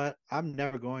 you know what? I'm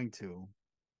never going to.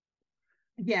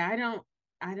 Yeah, I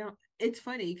don't. It's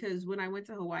funny because when I went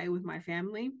to Hawaii with my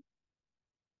family,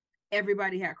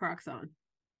 everybody had Crocs on,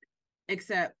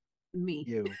 except me.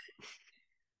 You.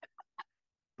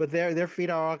 But their feet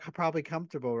are all probably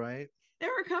comfortable, right? They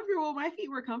were comfortable. My feet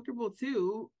were comfortable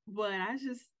too, but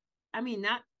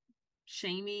not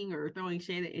shaming or throwing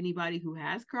shade at anybody who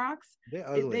has Crocs. They're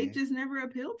ugly. They just never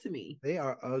appealed to me. They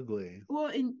are ugly. Well,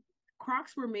 and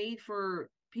Crocs were made for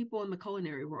people in the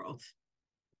culinary world.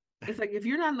 It's like, if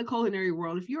you're not in the culinary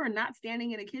world, if you are not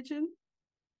standing in a kitchen,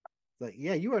 like,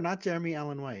 yeah, you are not Jeremy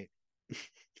Allen White.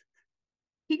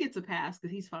 He gets a pass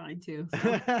because he's fine too.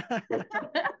 So.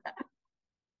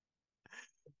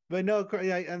 But no,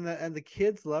 and the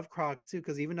kids love Crocs too,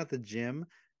 because even at the gym,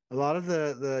 a lot of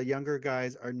the younger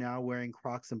guys are now wearing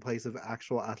Crocs in place of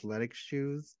actual athletic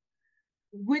shoes.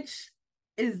 Which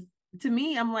is, to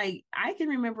me, I'm like, I can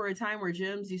remember a time where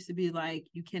gyms used to be like,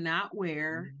 you cannot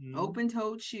wear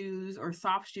open-toed shoes or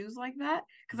soft shoes like that.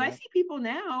 Because I see people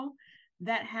now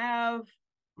that have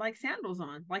like sandals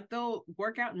on, like they'll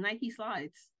work out in Nike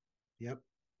slides. Yep.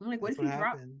 I'm like, what if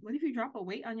you drop a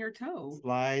weight on your toe?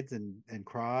 Slides and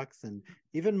Crocs. And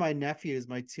even my nephews,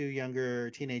 my two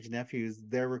younger teenage nephews,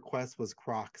 their request was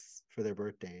Crocs for their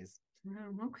birthdays.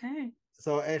 Oh, okay.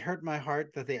 So it hurt my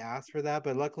heart that they asked for that,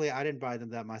 but luckily I didn't buy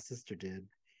them that. My sister did.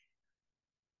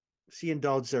 She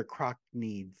indulged their Croc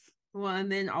needs. Well,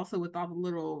 and then also with all the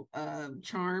little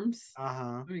charms.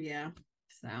 Yeah.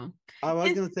 So I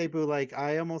was gonna say, Boo, like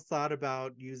I almost thought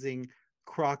about using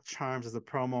Croc charms as a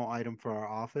promo item for our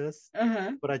office,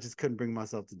 but I just couldn't bring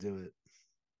myself to do it.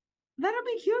 That'll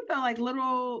be cute though, like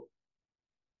little.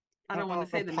 I don't want to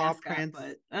say the mascot, prints,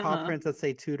 but paw prints that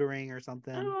say tutoring or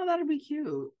something. Oh, that'd be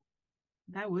cute.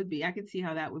 That would be. I could see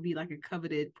how that would be like a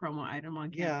coveted promo item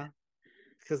on campus. Yeah,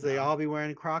 because they all be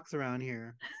wearing Crocs around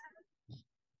here.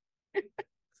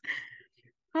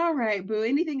 All right, Boo.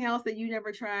 Anything else that you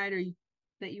never tried or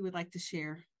that you would like to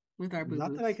share with our Boo?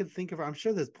 Not that I could think of. I'm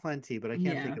sure there's plenty, but I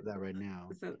can't think of that right now.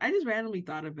 So I just randomly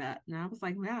thought of that, and I was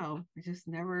like, wow, I just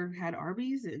never had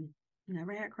Arby's and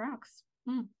never had Crocs.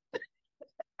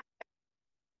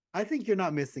 I think you're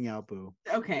not missing out, Boo.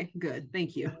 Okay, good.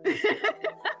 Thank you.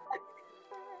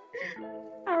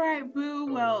 All right,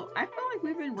 Boo. Well, I feel like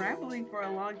we've been rambling for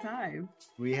a long time.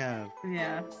 We have.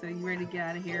 Yeah. So you ready to get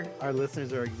out of here? Our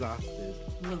listeners are exhausted.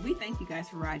 Well, we thank you guys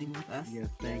for riding with us. Yes,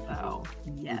 thank you.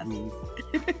 Yes.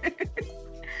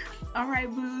 All right,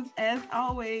 Boos. As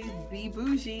always, be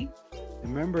bougie.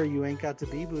 Remember, you ain't got to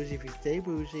be bougie if you stay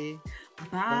bougie.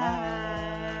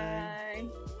 Bye.